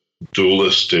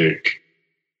dualistic,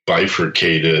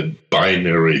 bifurcated,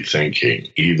 binary thinking,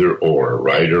 either or,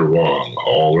 right or wrong,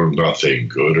 all or nothing,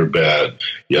 good or bad,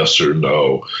 yes or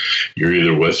no. You're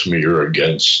either with me or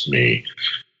against me.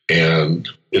 And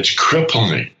it's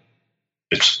crippling.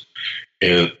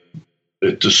 And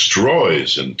It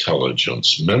destroys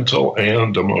intelligence. Mental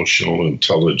and emotional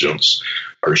intelligence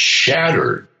are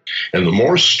shattered. And the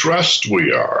more stressed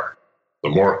we are, the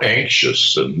more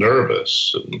anxious and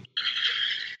nervous, and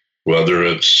whether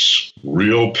it's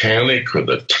real panic or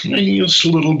the tiniest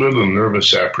little bit of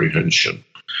nervous apprehension,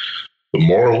 the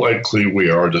more likely we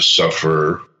are to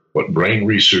suffer what brain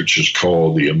researchers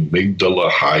call the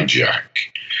amygdala hijack.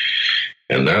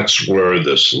 And that's where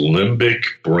this limbic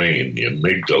brain, the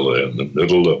amygdala in the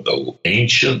middle of the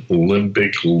ancient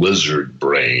limbic lizard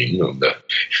brain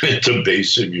at the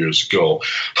base of your skull,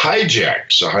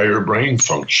 hijacks the higher brain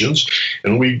functions,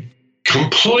 and we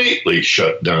completely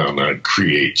shut down on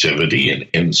creativity and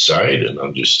insight and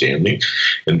understanding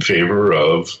in favor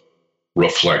of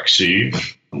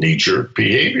reflexive, knee-jerk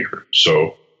behavior.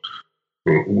 So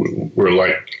we're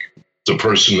like the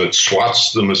person that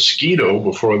swats the mosquito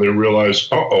before they realize,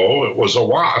 it was a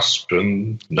wasp,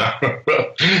 and now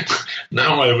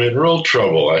I'm in real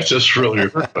trouble. I just really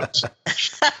hurt myself.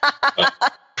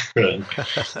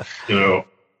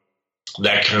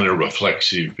 That kind of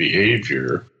reflexive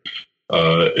behavior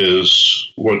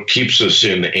is what keeps us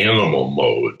in animal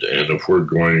mode. And if we're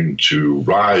going to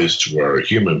rise to our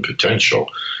human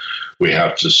potential, we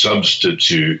have to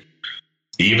substitute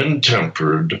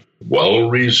even-tempered,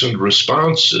 well-reasoned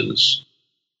responses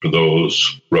for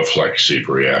those reflexive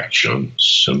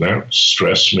reactions. And that's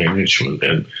stress management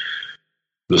and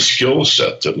the skill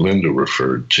set that Linda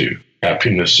referred to.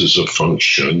 Happiness is a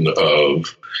function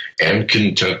of, and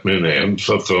contentment and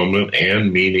fulfillment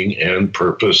and meaning and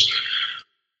purpose.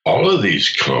 All of these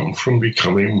come from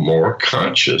becoming more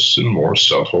conscious and more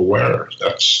self-aware.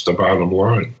 That's the bottom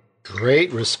line.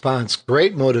 Great response,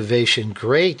 great motivation,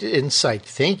 great insight.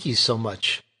 Thank you so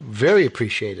much. Very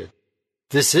appreciated.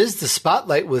 This is The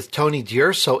Spotlight with Tony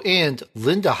D'Urso and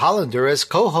Linda Hollander as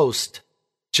co-host.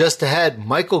 Just ahead,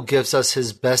 Michael gives us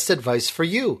his best advice for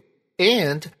you,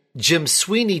 and Jim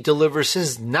Sweeney delivers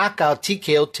his knockout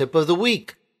TKO tip of the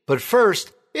week. But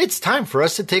first, it's time for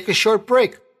us to take a short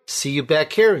break. See you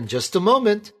back here in just a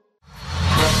moment.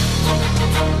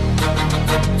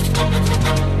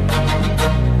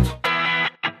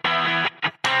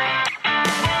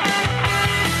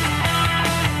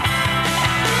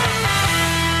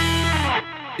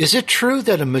 Is it true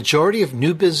that a majority of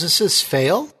new businesses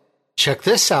fail? Check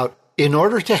this out. In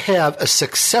order to have a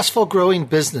successful growing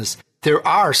business, there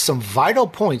are some vital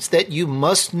points that you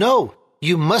must know.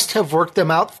 You must have worked them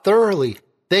out thoroughly.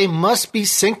 They must be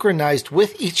synchronized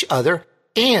with each other,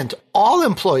 and all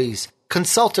employees,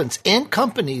 consultants, and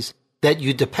companies that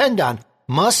you depend on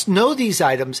must know these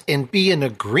items and be in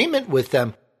agreement with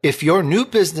them if your new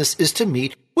business is to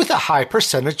meet with a high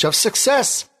percentage of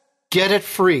success. Get it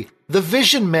free. The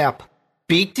Vision Map.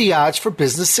 Beat the odds for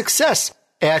business success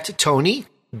at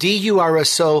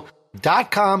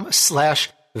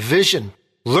TonyDurso.com/vision.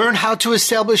 Learn how to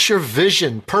establish your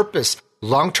vision, purpose,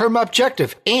 long-term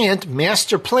objective, and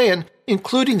master plan,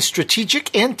 including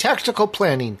strategic and tactical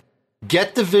planning.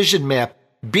 Get the Vision Map.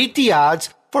 Beat the odds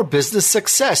for business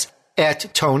success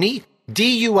at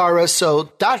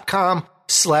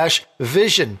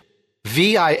TonyDurso.com/vision.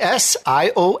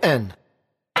 VISION.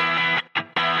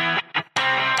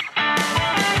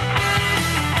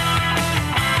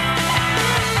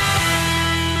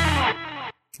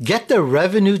 Get the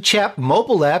Revenue Chat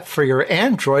mobile app for your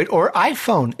Android or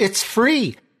iPhone. It's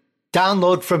free.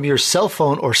 Download from your cell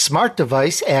phone or smart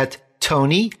device at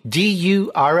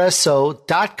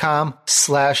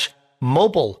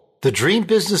TonyDurso.com/mobile. The Dream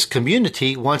Business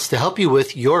Community wants to help you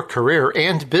with your career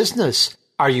and business.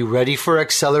 Are you ready for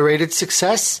accelerated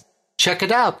success? Check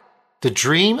it out. The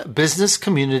Dream Business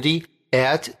Community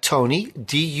at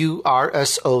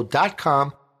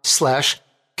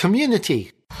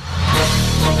TonyDurso.com/community.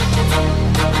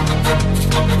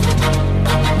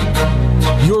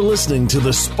 You're listening to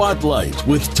The Spotlight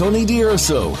with Tony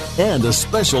D'Urso and a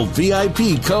special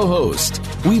VIP co-host.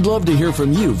 We'd love to hear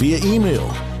from you via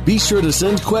email. Be sure to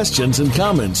send questions and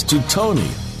comments to Tony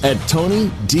at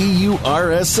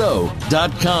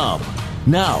TonyDurso.com.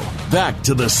 Now, back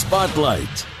to The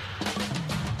Spotlight.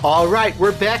 All right,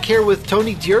 we're back here with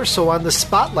Tony D'Urso on The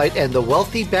Spotlight and the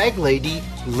wealthy bag lady,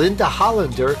 Linda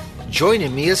Hollander,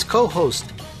 joining me as co-host.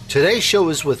 Today's show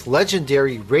is with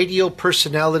legendary radio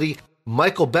personality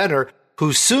Michael Benner,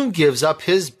 who soon gives up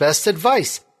his best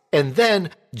advice. And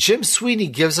then Jim Sweeney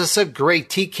gives us a great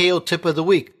TKO tip of the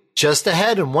week. Just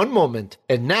ahead in one moment.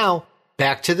 And now,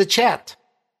 back to the chat.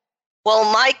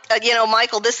 Well,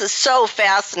 Michael, this is so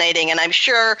fascinating, and I'm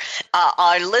sure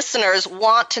our listeners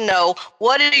want to know,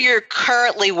 what are you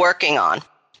currently working on?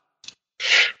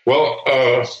 Well,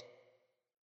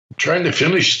 trying to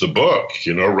finish the book.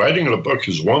 Writing a book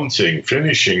is one thing.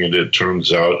 Finishing it, it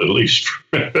turns out, at least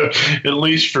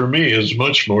for me, is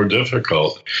much more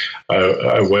difficult.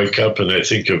 I wake up and I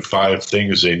think of 5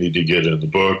 things I need to get in the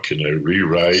book, and I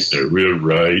rewrite, and I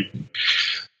rewrite, and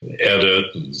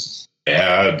edit, and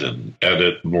add, and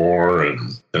edit more,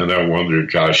 and then I wonder,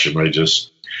 gosh, am I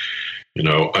just,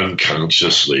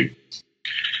 unconsciously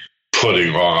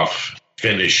putting off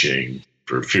finishing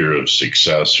for fear of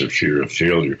success or fear of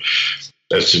failure?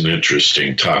 That's an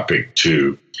interesting topic,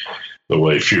 too. The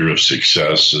way fear of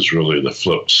success is really the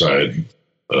flip side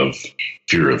of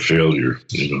fear of failure.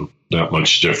 Not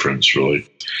much difference, really.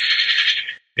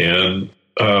 And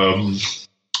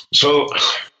so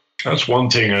that's one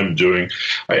thing I'm doing.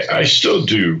 I still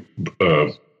do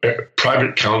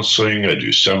private counseling. I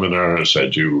do seminars. I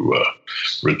do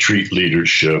retreat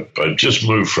leadership. I've just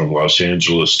moved from Los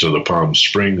Angeles to the Palm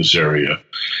Springs area,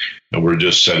 and we're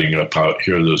just setting up out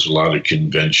here. There's a lot of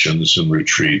conventions and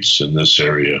retreats in this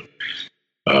area.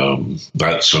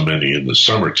 Not so many in the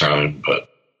summertime, but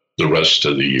the rest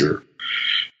of the year.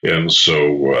 And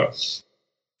so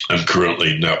I'm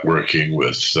currently networking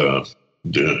with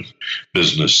the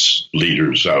business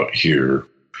leaders out here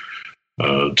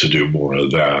to do more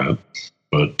of that.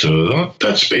 But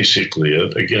that's basically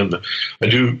it. Again, I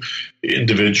do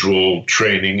individual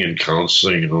training and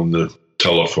counseling on the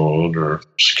telephone or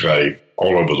Skype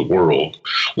all over the world,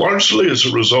 largely as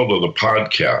a result of the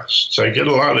podcasts. I get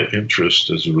a lot of interest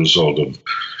as a result of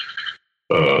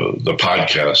the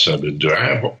podcasts I've been doing.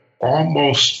 I have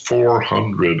almost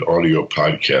 400 audio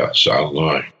podcasts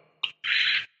online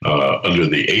under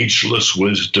the Ageless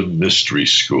Wisdom Mystery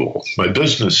School. My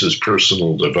business is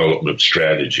personal development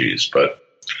strategies, but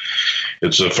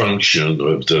it's a function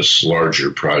of this larger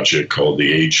project called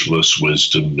the Ageless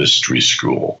Wisdom Mystery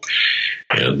School.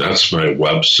 And that's my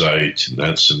website, and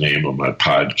that's the name of my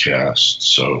podcast.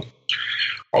 So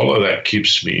all of that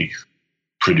keeps me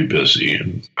pretty busy,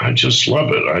 and I just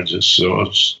love it.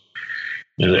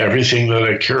 And everything that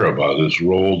I care about is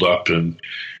rolled up in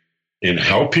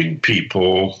helping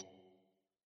people.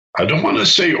 I don't want to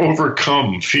say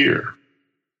overcome fear,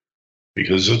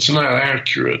 because it's not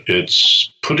accurate.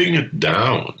 It's putting it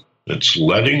down. It's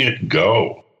letting it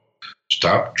go.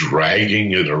 Stop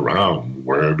dragging it around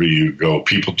wherever you go.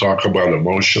 People talk about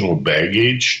emotional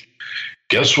baggage.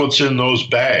 Guess what's in those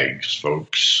bags,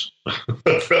 folks?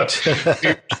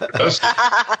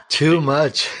 Too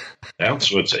much.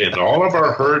 That's what's in all of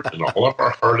our hurt and all of our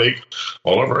heartache,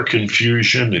 all of our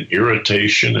confusion and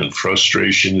irritation and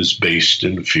frustration is based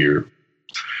in fear.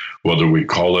 Whether we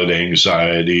call it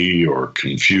anxiety or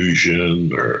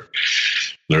confusion or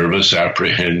nervous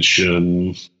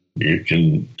apprehension,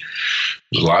 there's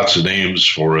lots of names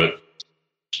for it.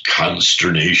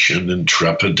 Consternation and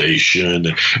trepidation.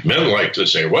 And men like to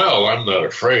say, well, I'm not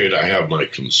afraid. I have my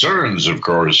concerns, of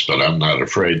course, but I'm not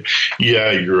afraid.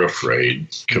 Yeah, you're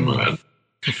afraid. Come on.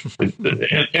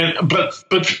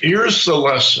 But here's the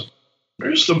lesson.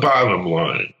 Here's the bottom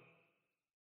line.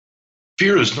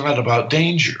 Fear is not about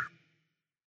danger.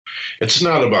 It's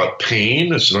not about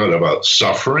pain. It's not about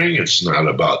suffering. It's not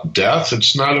about death.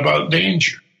 It's not about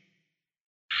danger.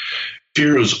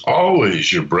 Fear is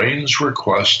always your brain's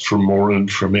request for more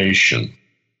information,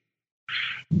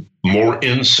 more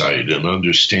insight and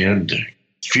understanding.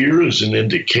 Fear is an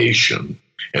indication,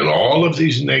 and all of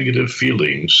these negative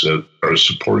feelings that are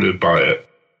supported by it,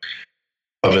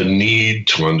 of a need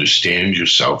to understand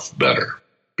yourself better.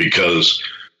 Because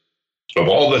of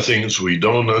all the things we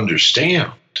don't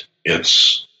understand,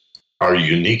 it's our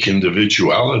unique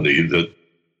individuality that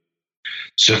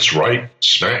sits right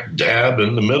smack dab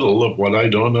in the middle of what I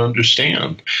don't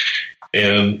understand.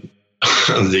 And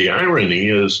the irony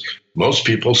is most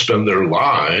people spend their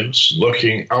lives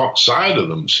looking outside of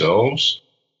themselves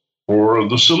for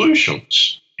the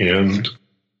solutions. And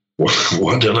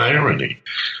what an irony.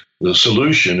 The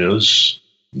solution is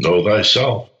know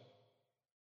thyself.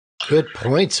 Good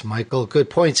points, Michael. Good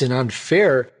points. And on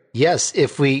fear, yes,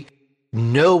 if we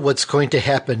know what's going to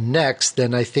happen next,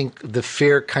 then I think the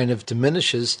fear kind of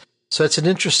diminishes. So it's an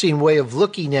interesting way of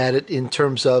looking at it in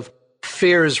terms of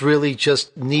fear is really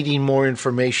just needing more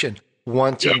information,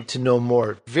 wanting to know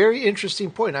more. Very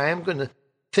interesting point. I am going to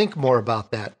think more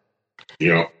about that.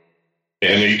 Yeah.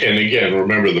 And again,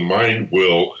 remember, the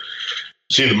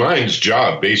mind's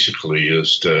job basically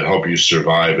is to help you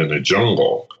survive in a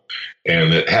jungle.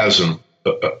 And it hasn't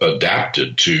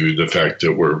adapted to the fact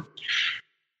that we're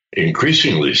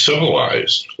increasingly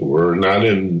civilized. We're not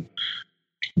in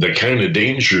the kind of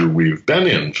danger we've been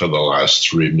in for the last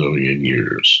 3 million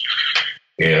years.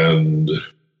 And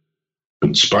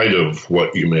in spite of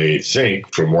what you may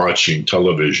think from watching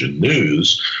television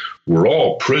news, we're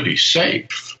all pretty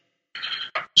safe.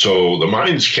 So the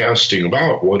mind's casting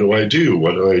about, what do I do?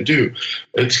 What do I do?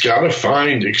 It's got to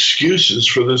find excuses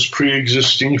for this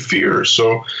pre-existing fear.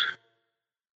 So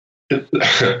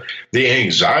the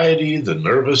anxiety, the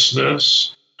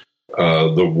nervousness,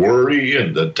 the worry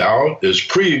and the doubt is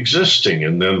pre-existing,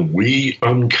 and then we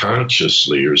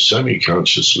unconsciously or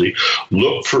semi-consciously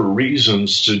look for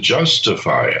reasons to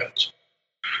justify it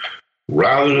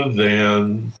rather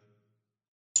than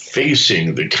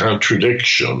facing the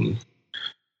contradiction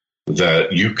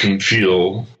that you can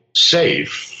feel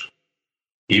safe,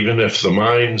 even if the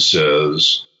mind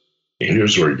says,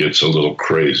 here's where it gets a little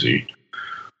crazy.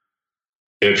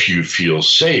 If you feel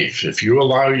safe, if you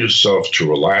allow yourself to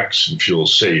relax and feel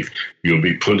safe, you'll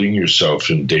be putting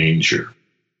yourself in danger.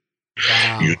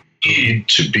 Wow. You need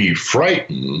to be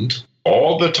frightened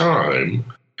all the time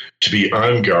to be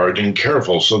on guard and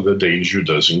careful so the danger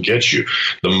doesn't get you.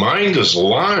 The mind is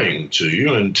lying to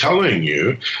you and telling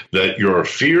you that your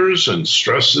fears and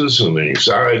stresses and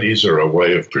anxieties are a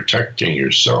way of protecting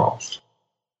yourself.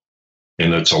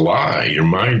 And it's a lie. Your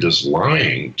mind is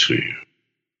lying to you.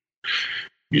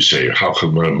 You say, how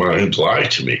can my mind lie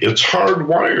to me? It's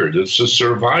hardwired. It's a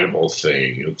survival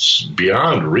thing. It's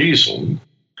beyond reason.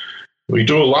 We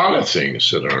do a lot of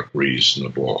things that aren't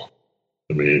reasonable.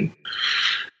 I mean,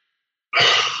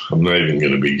 I'm not even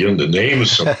going to begin to name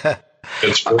some.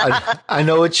 I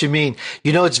know what you mean.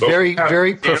 You know, it's very,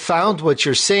 very profound what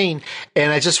you're saying.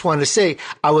 And I just want to say,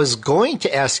 I was going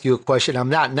to ask you a question. I'm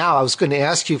not now. I was going to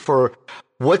ask you for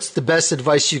what's the best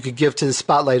advice you could give to the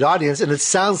Spotlight audience. And it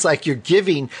sounds like you're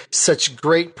giving such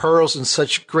great pearls and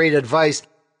such great advice.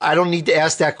 I don't need to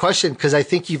ask that question because I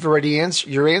think you've already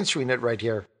you're answering it right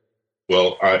here.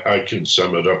 Well, I can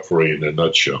sum it up for you in a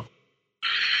nutshell.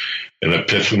 An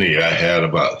epiphany I had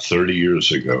about 30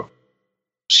 years ago,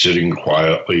 sitting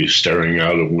quietly, staring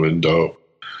out a window,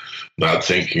 not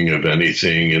thinking of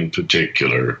anything in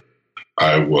particular.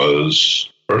 I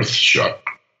was earth-shaken.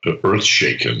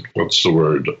 What's the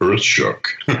word? Earth-shook.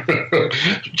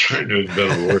 Trying to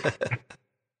invent a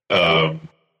word.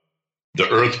 The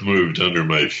earth moved under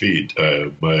my feet.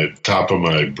 My top of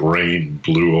my brain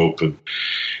blew open.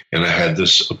 And I had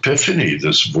this epiphany.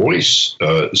 This voice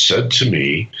said to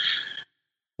me,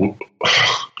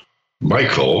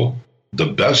 Michael, the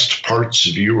best parts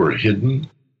of you are hidden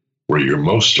where you're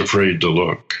most afraid to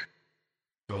look.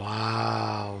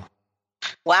 Wow.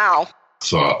 Wow.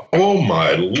 Thought, oh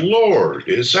my Lord,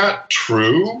 is that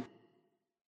true?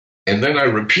 And then I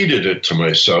repeated it to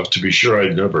myself to be sure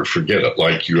I'd never forget it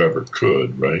like you ever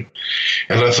could, right?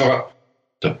 And I thought,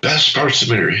 the best parts of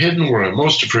me are hidden where I'm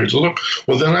most afraid to look.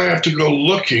 Well, then I have to go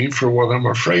looking for what I'm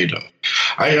afraid of.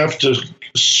 I have to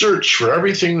search for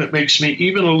everything that makes me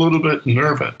even a little bit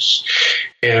nervous.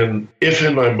 And if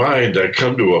in my mind I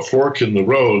come to a fork in the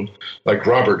road, like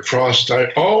Robert Frost,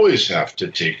 I always have to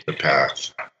take the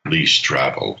path least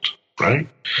traveled, right?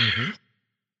 Mm-hmm.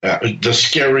 The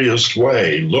scariest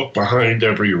way, look behind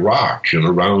every rock and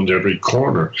around every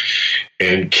corner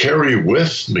and carry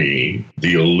with me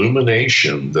the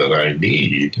illumination that I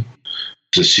need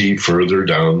to see further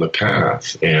down the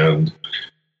path. And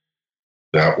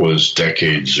that was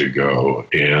decades ago,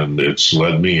 and it's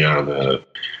led me on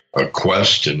a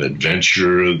quest, an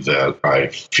adventure that I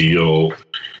feel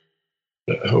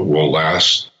will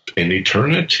last in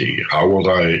eternity. How will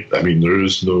I mean, there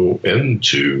is no end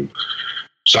to.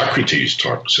 Socrates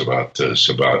talks about this,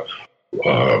 about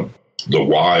the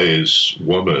wise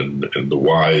woman and the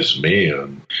wise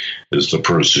man is the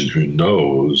person who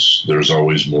knows there's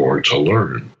always more to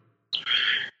learn.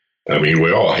 I mean,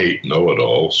 we all hate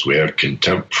know-it-alls. We have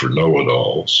contempt for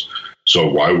know-it-alls. So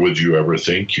why would you ever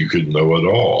think you could know it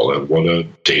all? And what a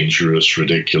dangerous,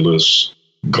 ridiculous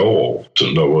goal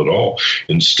to know it all.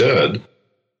 Instead,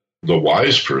 the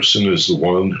wise person is the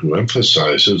one who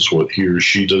emphasizes what he or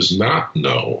she does not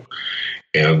know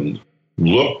and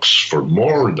looks for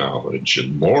more knowledge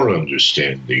and more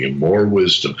understanding and more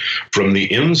wisdom from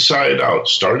the inside out,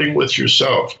 starting with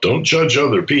yourself. Don't judge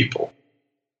other people.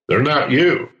 They're not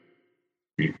you.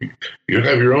 You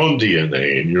have your own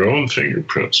DNA and your own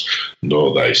fingerprints.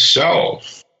 Know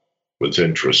thyself with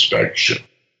introspection,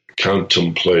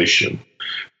 contemplation,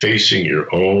 facing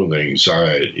your own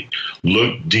anxiety.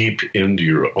 Look deep into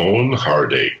your own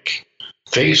heartache.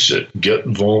 Face it. Get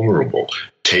vulnerable.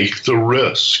 Take the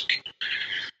risk.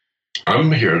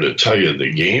 I'm here to tell you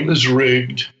the game is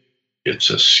rigged. It's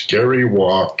a scary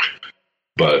walk,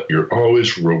 but you're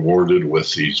always rewarded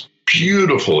with these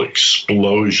beautiful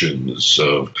explosions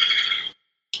of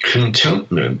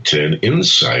contentment and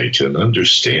insight and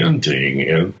understanding.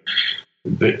 And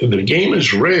the game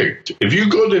is rigged. If you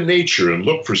go to nature and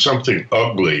look for something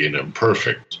ugly and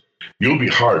imperfect, you'll be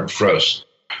hard pressed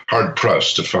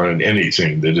to find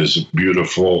anything that isn't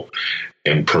beautiful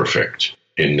and perfect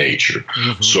in nature.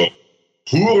 Mm-hmm. So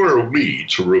who are we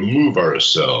to remove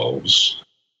ourselves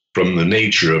from the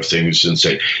nature of things and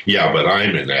say, yeah, but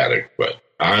I'm inadequate.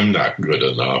 I'm not good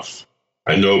enough.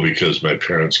 I know because my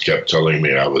parents kept telling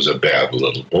me I was a bad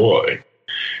little boy.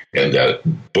 And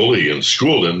that bully in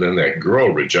school, and then that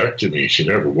girl rejected me. She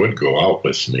never would go out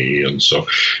with me. And so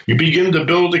you begin to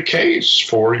build a case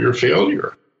for your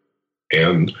failure.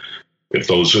 And if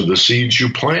those are the seeds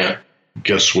you plant,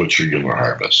 guess what you're going to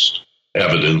harvest?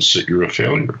 Evidence that you're a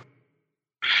failure.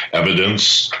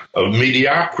 Evidence of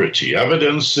mediocrity.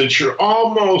 Evidence that you're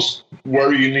almost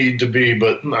where you need to be,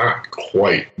 but not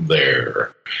quite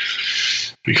there.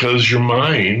 Because your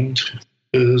mind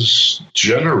is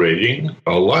generating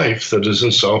a life that is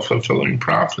a self-fulfilling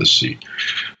prophecy.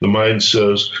 The mind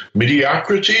says,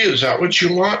 mediocrity, is that what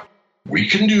you want? We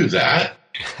can do that.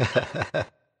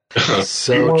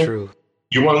 So true.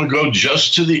 You want to go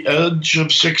just to the edge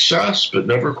of success, but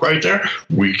never quite there?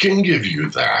 We can give you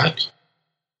that.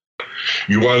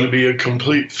 You want to be a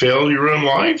complete failure in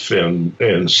life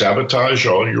and sabotage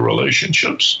all your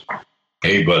relationships?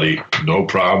 Hey, buddy, no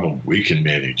problem. We can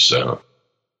manage that.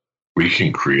 We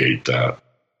can create that.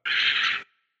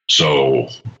 So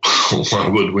why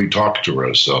would we talk to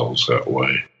ourselves that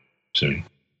way? See?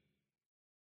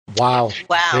 Wow.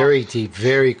 Very deep.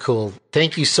 Very cool.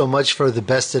 Thank you so much for the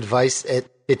best advice.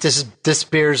 This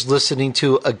bears listening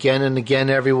to again and again,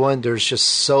 everyone. There's just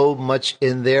so much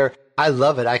in there. I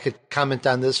love it. I could comment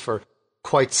on this for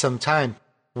quite some time.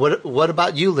 What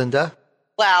about you, Linda?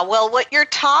 Wow. Well, what you're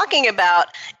talking about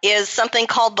is something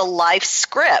called the life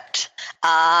script.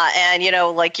 And,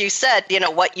 like you said,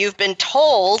 what you've been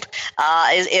told,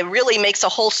 it really makes a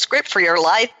whole script for your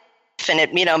life. And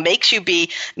it, makes you be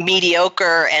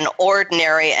mediocre and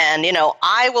ordinary. And,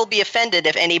 I will be offended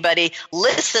if anybody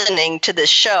listening to this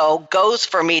show goes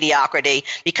for mediocrity,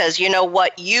 because you know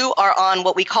what? You are on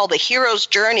what we call the hero's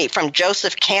journey from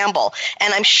Joseph Campbell.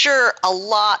 And I'm sure a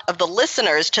lot of the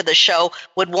listeners to the show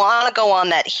would want to go on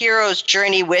that hero's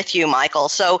journey with you, Michael.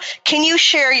 So can you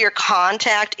share your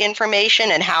contact information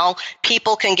and how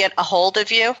people can get a hold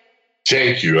of you?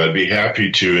 Thank you. I'd be happy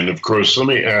to. And of course, let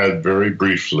me add very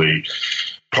briefly,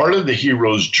 part of the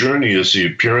hero's journey is the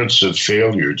appearance of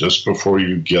failure just before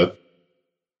you get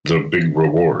the big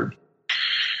reward.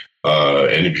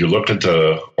 And if you look at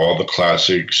all the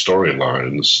classic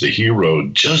storylines, the hero,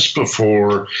 just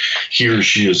before he or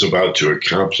she is about to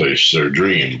accomplish their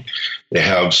dream, they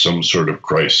have some sort of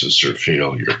crisis or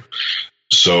failure.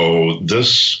 So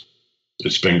this,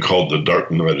 it's been called the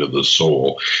dark night of the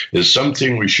soul, is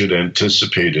something we should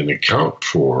anticipate and account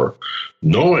for,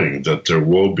 knowing that there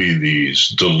will be these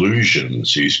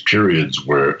delusions, these periods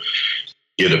where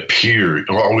it appears,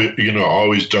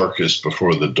 always darkest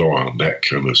before the dawn, that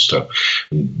kind of stuff.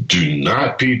 Do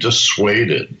not be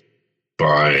dissuaded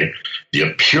by the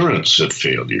appearance of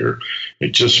failure.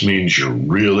 It just means you're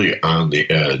really on the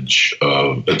edge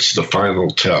of, it's the final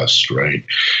test, right?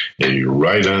 And you're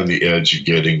right on the edge of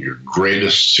getting your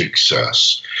greatest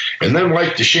success. And then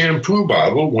like the shampoo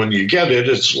bottle, when you get it,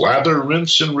 it's lather,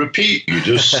 rinse, and repeat. You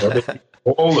just set it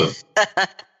all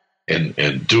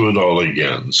and do it all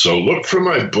again. So look for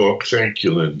my book. Thank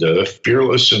you, Linda.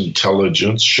 Fearless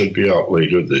Intelligence should be out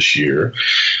later this year.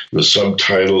 The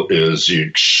subtitle is The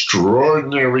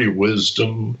Extraordinary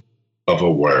Wisdom of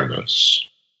Awareness.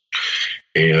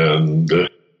 And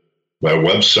my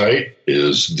website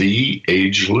is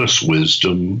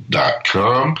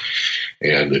theagelesswisdom.com.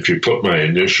 And if you put my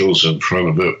initials in front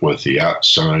of it with the @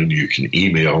 sign, you can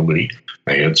email me.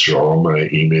 I answer all my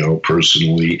email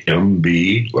personally,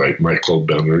 MB, like Michael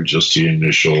Benner, just the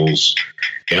initials,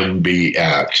 MB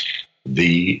at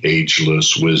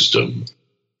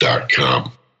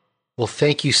theagelesswisdom.com. Well,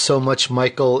 thank you so much,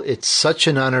 Michael. It's such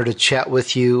an honor to chat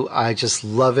with you. I just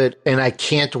love it. And I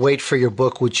can't wait for your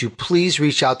book. Would you please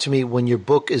reach out to me when your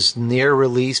book is near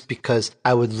release? Because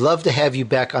I would love to have you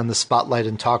back on the spotlight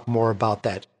and talk more about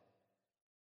that.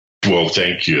 Well,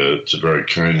 thank you. It's a very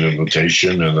kind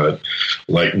invitation, and I'd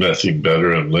like nothing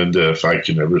better. And Linda, if I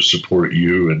can ever support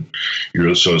you and your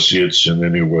associates in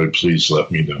any way, please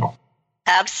let me know.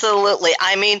 Absolutely.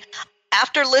 I mean,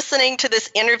 after listening to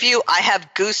this interview, I have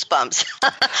goosebumps.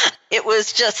 It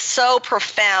was just so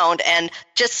profound and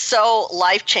just so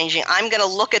life-changing. I'm going to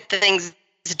look at things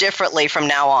differently from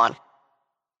now on.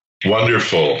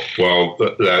 Wonderful. Well,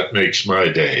 that makes my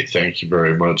day. Thank you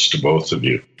very much to both of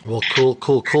you. Well,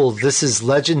 cool. This is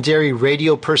legendary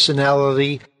radio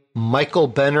personality Michael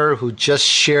Benner, who just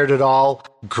shared it all.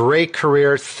 Great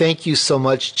career. Thank you so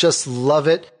much. Just love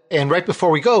it. And right before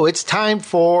we go, it's time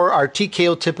for our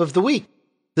TKO tip of the week.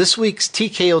 This week's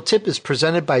TKO tip is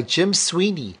presented by Jim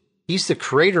Sweeney. He's the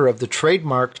creator of the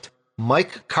trademarked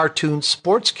Mike cartoon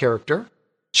sports character.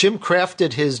 Jim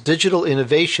crafted his digital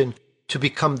innovation to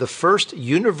become the first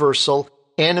universal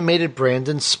animated brand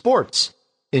in sports.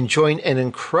 Enjoying an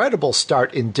incredible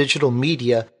start in digital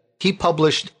media, he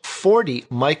published 40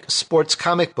 Mike sports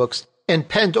comic books and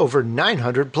penned over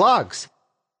 900 blogs.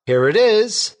 Here it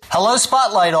is. Hello,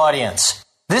 Spotlight audience.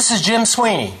 This is Jim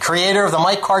Sweeney, creator of the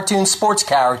Mike cartoon sports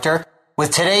character,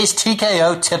 with today's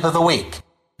TKO tip of the week.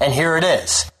 And here it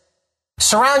is.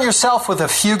 Surround yourself with a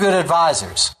few good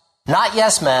advisors. Not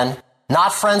yes men,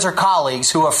 not friends or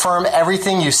colleagues who affirm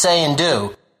everything you say and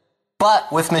do,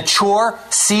 but with mature,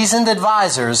 seasoned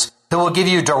advisors who will give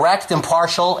you direct,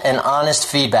 impartial, and honest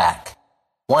feedback.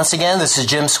 Once again, this is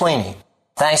Jim Sweeney.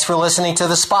 Thanks for listening to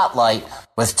The Spotlight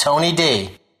with Tony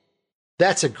D.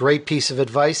 That's a great piece of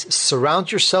advice.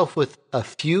 Surround yourself with a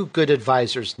few good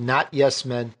advisors, not yes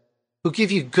men, who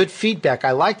give you good feedback.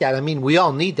 I like that. I mean, we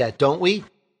all need that, don't we?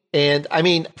 And I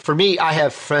mean, for me, I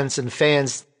have friends and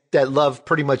fans that love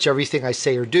pretty much everything I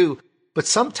say or do, but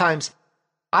sometimes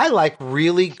I like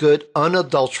really good,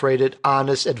 unadulterated,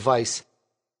 honest advice.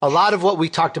 A lot of what we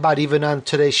talked about even on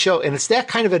today's show, and it's that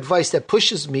kind of advice that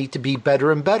pushes me to be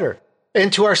better and better.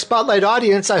 And to our Spotlight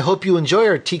audience, I hope you enjoy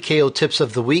our TKO tips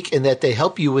of the week and that they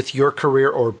help you with your career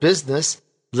or business.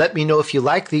 Let me know if you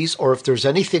like these or if there's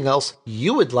anything else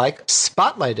you would like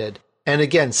spotlighted. And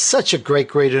again, such a great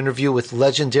interview with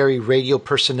legendary radio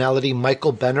personality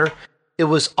Michael Benner. It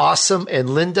was awesome. And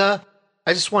Linda,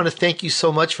 I just want to thank you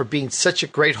so much for being such a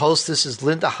great host. This is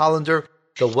Linda Hollander,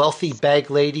 the wealthy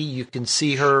bag lady. You can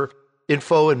see her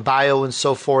info and bio and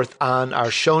so forth on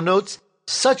our show notes.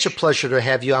 Such a pleasure to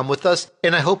have you on with us.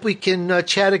 And I hope we can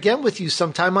chat again with you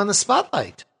sometime on the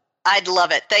Spotlight. I'd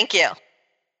love it. Thank you.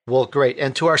 Well, great.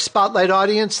 And to our Spotlight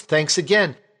audience, thanks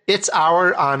again. It's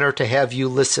our honor to have you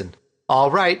listen.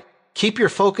 All right. Keep your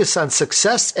focus on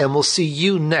success, and we'll see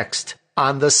you next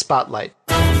on the Spotlight.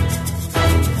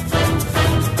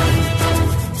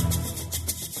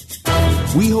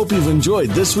 We hope you've enjoyed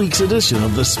this week's edition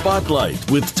of The Spotlight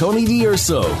with Tony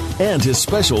D'Urso and his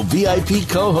special VIP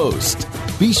co-host.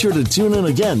 Be sure to tune in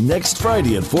again next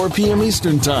Friday at 4 p.m.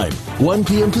 Eastern Time, 1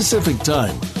 p.m. Pacific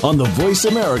Time on the Voice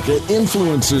America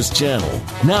Influencers Channel.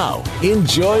 Now,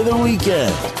 enjoy the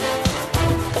weekend.